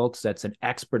those folks that's an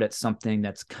expert at something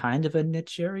that's kind of a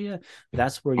niche area,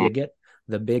 that's where you get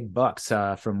the big bucks,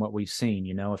 from what we've seen.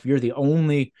 If you're the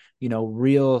only,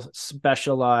 real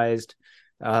specialized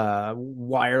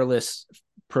wireless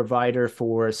provider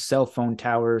for cell phone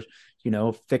towers,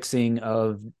 fixing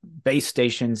of base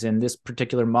stations in this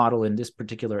particular model in this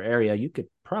particular area, you could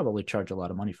probably charge a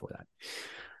lot of money for that.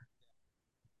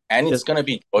 And it's Just gonna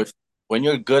be joyful. When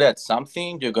you're good at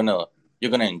something, you're gonna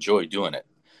enjoy doing it.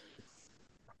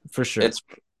 for sure. It's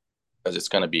because it's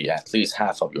gonna be at least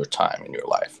half of your time in your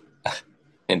life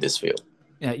in this field.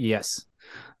 Yes.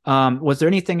 Was there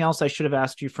anything else I should have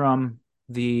asked you from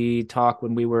the talk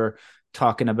when we were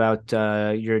talking about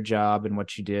your job and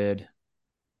what you did?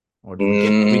 Or did we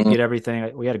Mm, get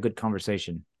everything? We had a good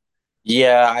conversation.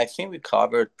 yeah, I think we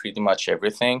covered pretty much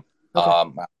everything. Okay.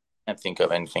 I can't think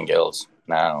of anything else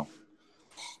now.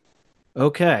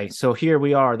 Okay. So here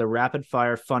we are, the rapid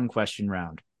fire fun question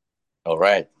round. All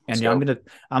right, let's And yeah, I'm go. gonna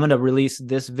I'm gonna release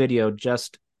this video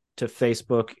just to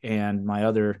Facebook and my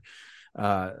other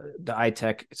the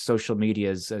iTech social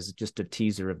medias as just a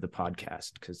teaser of the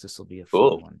podcast, because this will be a fun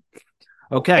Cool. one.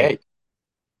 Okay. Okay.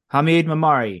 Hamid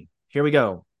Memari, here we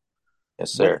go.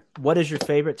 Yes, What sir. what is your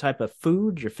favorite type of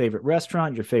food, your favorite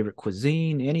restaurant, your favorite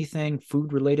cuisine, anything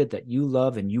food related that you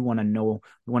love and you want to know,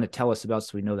 you want to tell us about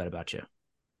so we know that about you?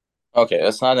 Okay,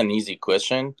 that's not an easy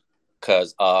question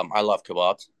because I love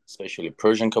kebabs, especially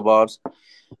Persian kebabs,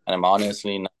 and I'm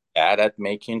honestly not bad at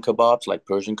making kebabs like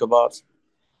Persian kebabs.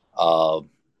 Uh,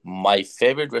 my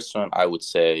favorite restaurant I would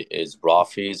say is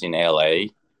Rafi's in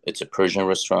LA. It's a Persian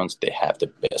restaurant. They have the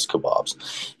best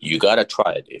kebabs. You gotta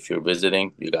try it if you're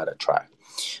visiting. You gotta try.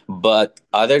 But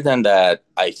other than that,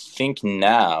 I think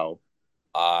now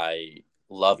I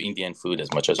love Indian food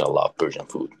as much as I love Persian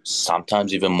food.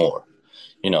 Sometimes even more.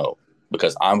 You know,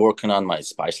 because I'm working on my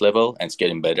spice level and it's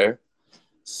getting better,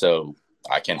 so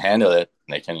I can handle it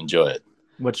and I can enjoy it.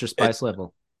 What's your It spice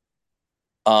level?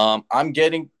 I'm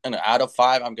getting out of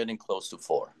 5, I'm getting close to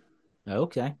 4.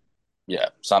 Okay. Yeah,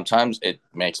 sometimes it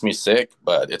makes me sick,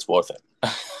 but it's worth it.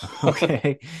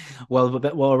 Okay.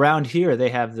 Well, around here they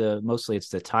have mostly it's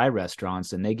the Thai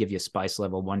restaurants, and they give you spice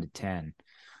level 1 to 10.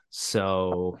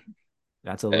 So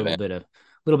that's a Seven. little bit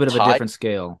of a Thai, different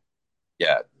scale.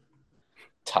 yeah,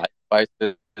 Thai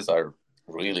spices are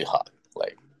really hot.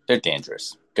 Like they're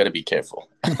dangerous. Got to be careful.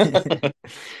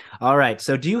 All right.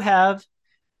 So do you have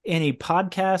any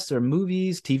podcasts or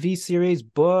movies, TV series,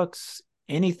 books,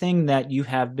 anything that you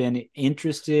have been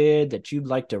interested that you'd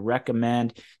like to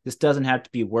recommend? This doesn't have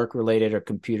to be work related or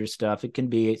computer stuff. It can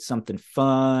be something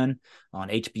fun on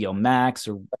HBO Max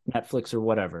or Netflix or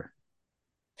whatever.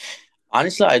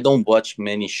 Honestly, I don't watch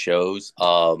many shows.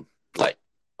 Like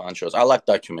fun shows. I like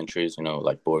documentaries.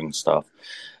 Like boring stuff.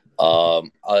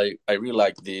 I really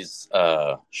like this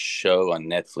show on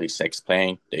Netflix,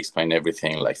 Explain. They explain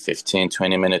everything like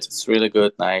 15-20 minutes. It's really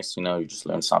good, nice. You just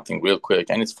learn something real quick,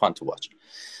 and it's fun to watch.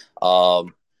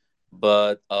 Um,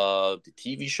 but the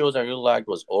TV shows I really liked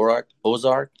was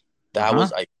Ozark. Uh That huh.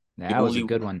 was I the That was a only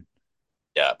good one.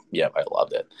 Yeah, yeah, I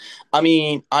loved it. I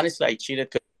mean, honestly, I cheated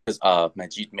because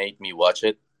Majid made me watch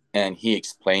it, and he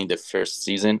explained the first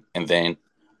season, and then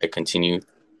I continued.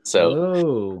 So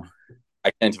Oh,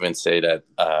 I can't even say that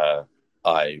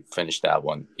I finished that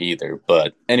one either.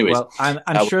 But anyways, well, I'm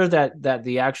that was sure that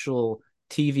the actual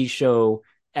TV show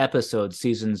episode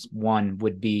seasons one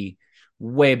would be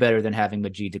way better than having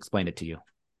Majid explain it to you.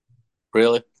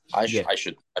 really Yeah, I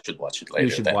should watch it you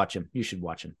later should then. watch him. You should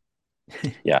watch him.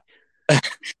 Yeah.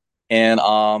 And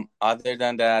other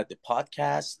than that, the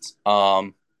podcasts,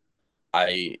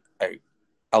 I I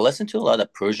I listen to a lot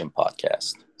of Persian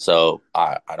podcasts. So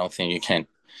I don't think you can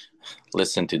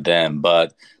listen to them.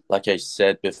 But like I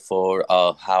said before,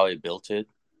 How I Built It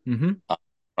Mm-hmm. uh,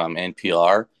 from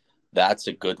NPR, that's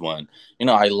a good one.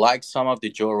 I like some of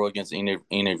the Joe Rogan's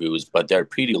interviews, but they're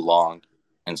pretty long,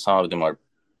 and some of them are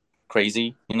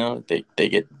crazy. They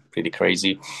get pretty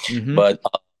crazy. Mm-hmm. But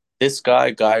this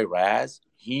Guy Raz,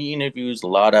 he interviews a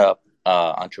lot of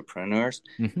entrepreneurs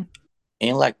Mm-hmm.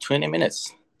 in like 20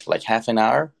 minutes, like half an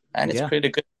hour, and it's Yeah, pretty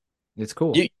good. it's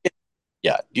cool. You,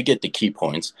 yeah, you get the key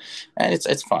points, and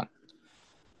it's fun.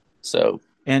 So,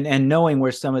 And knowing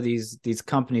where some of these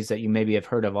companies that you maybe have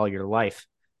heard of all your life,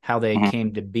 how they mhm.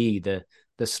 came to be, the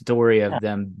story Yeah, of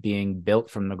them being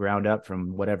built from the ground up,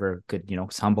 from whatever could,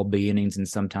 humble beginnings and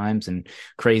sometimes and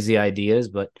crazy ideas,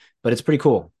 but it's pretty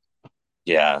cool.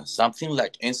 yeah, something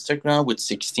like Instagram with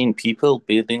 16 people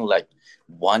building like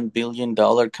 $1 billion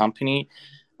company.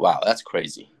 Wow, that's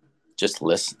crazy. Just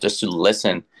to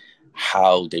listen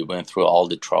how they went through all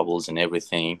the troubles and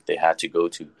everything they had to go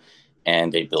to,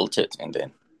 and they built it, and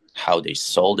then how they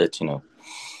sold it,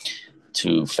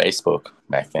 to Facebook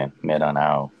back then, Meta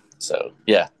now. So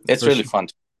yeah, it's For really sure. fun.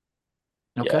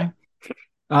 Yeah, Okay.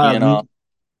 and Um,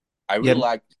 I yeah, really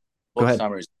like go book ahead.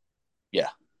 summaries. Yeah,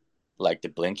 like the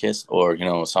Blinkist or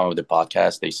some of the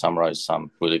podcasts. They summarize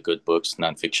some really good books,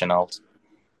 non-fictionals,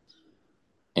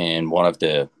 and one of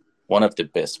the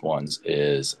best ones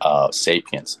is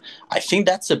 *Sapiens*. I think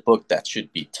that's a book that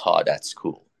should be taught at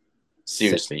school.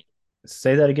 Say, Seriously,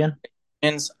 say that again.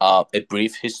 *Sapiens*, a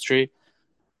brief history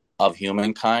of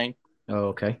humankind Oh,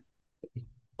 okay.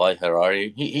 by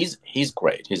Harari. He's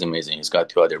great. He's amazing. He's got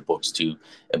two other books too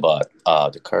about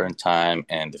the current time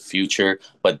and the future.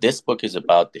 But this book is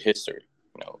about the history.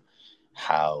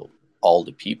 How all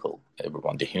the people,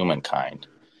 everyone, the humankind,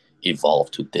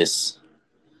 evolved to this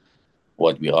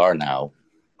what we are now.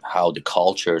 How the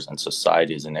cultures and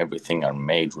societies and everything are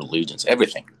made, religions,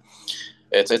 everything.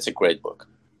 It's a great book.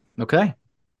 Okay.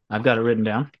 I've got it written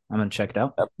down. I'm gonna check it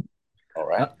out. Yep. All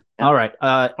Uh, right. Yeah. all right.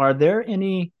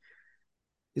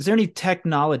 Is there any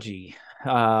technology,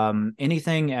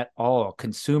 anything at all,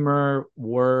 consumer,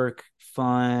 work,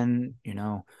 fun,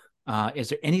 is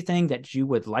there anything that you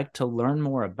would like to learn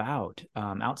more about,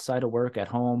 outside of work, at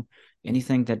home,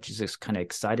 anything that you're just kind of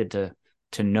excited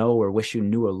to know or wish you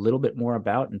knew a little bit more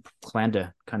about and plan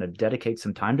to kind of dedicate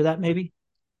some time to that maybe?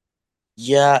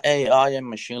 Yeah, AI and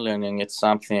machine learning, it's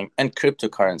something, and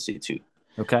cryptocurrency too.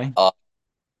 Okay. Uh,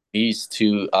 these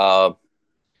two,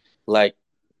 like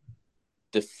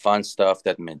the fun stuff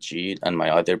that Majid and my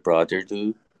other brother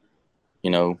do.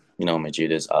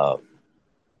 Majid is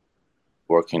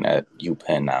working at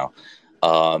UPenn now.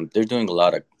 They're doing a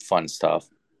lot of fun stuff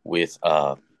with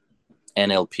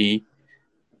NLP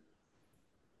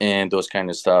and those kind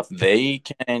of stuff.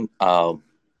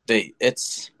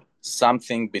 It's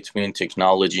something between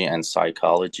technology and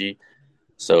psychology.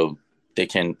 So they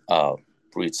can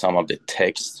read some of the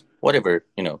text, whatever,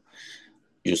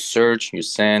 you search, you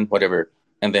send, whatever,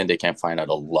 and then they can find out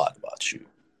a lot about you.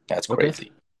 That's Okay.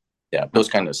 crazy. Yeah, I'm, those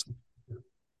kind of,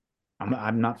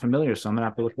 I'm not familiar, so I'm gonna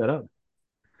have to look that up.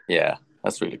 yeah,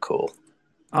 that's really cool.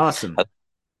 I Awesome.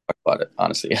 talk about it,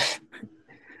 honestly.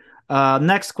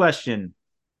 Next question.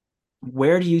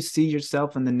 Where do you see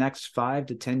yourself in the next 5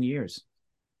 to 10 years?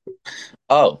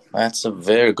 Oh, that's a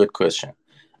very good question.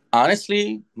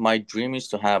 Honestly, my dream is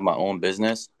to have my own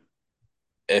business.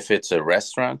 If it's a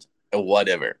restaurant or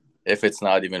whatever, if it's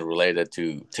not even related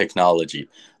to technology.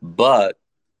 But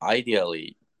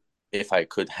ideally, if I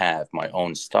could have my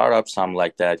own startup, something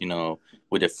like that,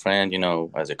 with a friend,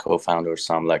 as a co-founder or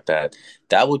something like that,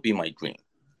 that would be my dream.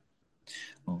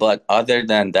 But other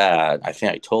than that, I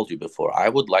think I told you before, I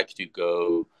would like to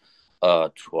go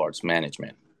towards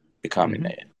management, becoming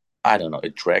Mm-hmm. I don't know, a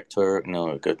director,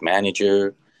 a good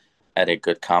manager at a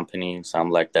good company,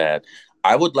 something like that.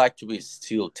 I would like to be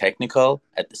still technical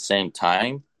at the same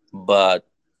time, but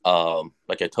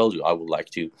like I told you, I would like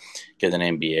to get an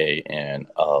MBA and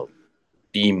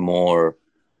be more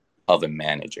of a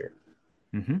manager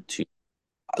Mm-hmm. too.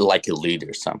 like a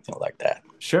leader, something like that.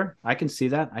 Sure, I can see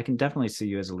that. I can definitely see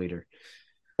you as a leader.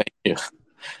 Yeah.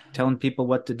 Telling people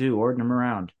what to do, ordering them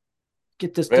around.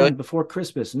 Get this Really? done before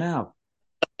Christmas now.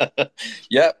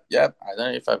 Yep, yep. I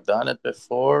don't know if I've done it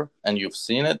before and you've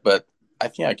seen it, but I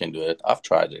think I can do it. I've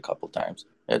tried it a couple times.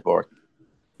 It worked.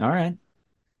 All right.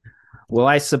 Well,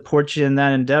 I support you in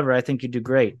that endeavor. I think you do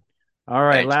great. All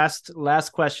right, Thank you. last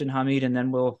question, Hamid, and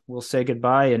then we'll say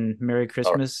goodbye and Merry All right.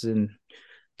 Christmas and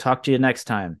talk to you next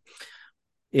time.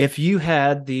 If you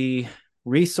had the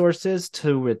resources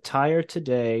to retire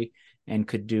today and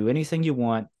could do anything you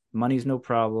want, money's no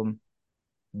problem,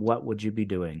 what would you be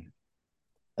doing?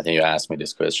 I think you asked me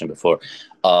this question before.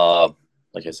 Uh,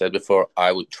 like I said before,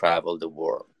 I would travel the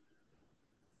world.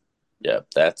 Yeah,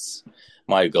 that's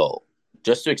my goal.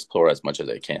 Just to explore as much as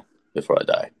I can before I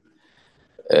die.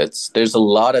 There's a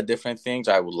lot of different things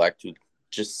I would like to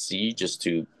just see, just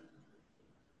to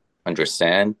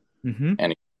understand Mm-hmm.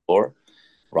 and explore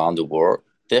around the world,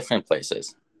 different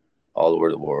places all over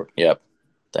the world. Yep.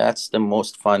 That's the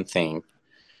most fun thing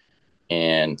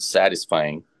and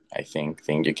satisfying, I think,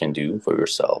 thing you can do for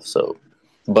yourself. So,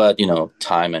 but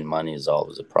time and money is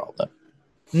always a problem.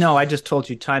 No, I just told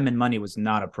you time and money was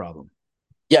not a problem.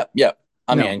 Yep, yep.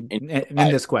 I No, mean, in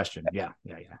this question, yeah.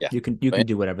 yeah, You can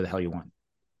do whatever the hell you want.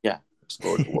 yeah,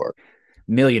 explore the world.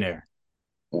 Millionaire.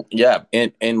 Yeah,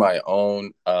 in my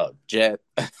own jet,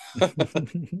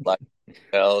 like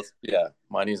else. Yeah,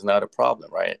 money's not a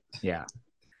problem, right? Yeah.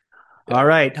 Yeah. All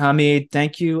right, Hamid,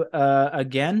 thank you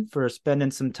again for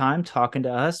spending some time talking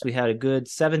to us. We had a good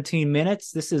 17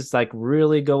 minutes. This is like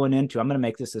really going into, I'm going to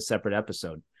make this a separate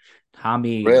episode.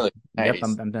 Hamid. Really Yep, nice.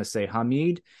 I'm going to say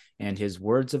Hamid and his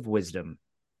words of wisdom.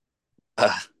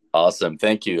 Awesome.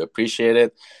 Thank you. Appreciate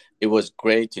it. It was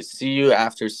great to see you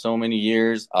after so many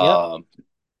years. Yep.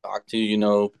 Talk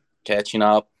to catching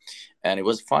up, and it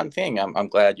was a fun thing. I'm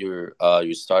glad you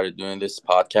started doing this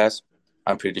podcast.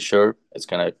 I'm pretty sure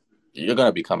you're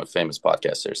gonna become a famous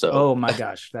podcaster. So Oh my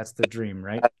gosh, that's the dream,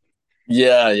 right?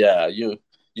 yeah, you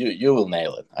will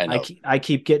nail it. I know. I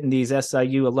keep getting these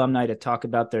SIU alumni to talk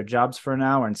about their jobs for an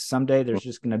hour, and someday there's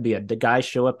just going to be a guy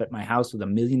show up at my house with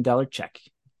 $1 million check.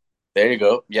 There you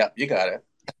go. Yeah, you got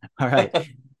All right. it.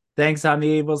 Thanks,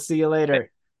 Hamid. We'll see you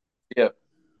later. Yep.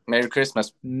 Merry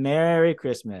Christmas. Merry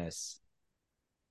Christmas.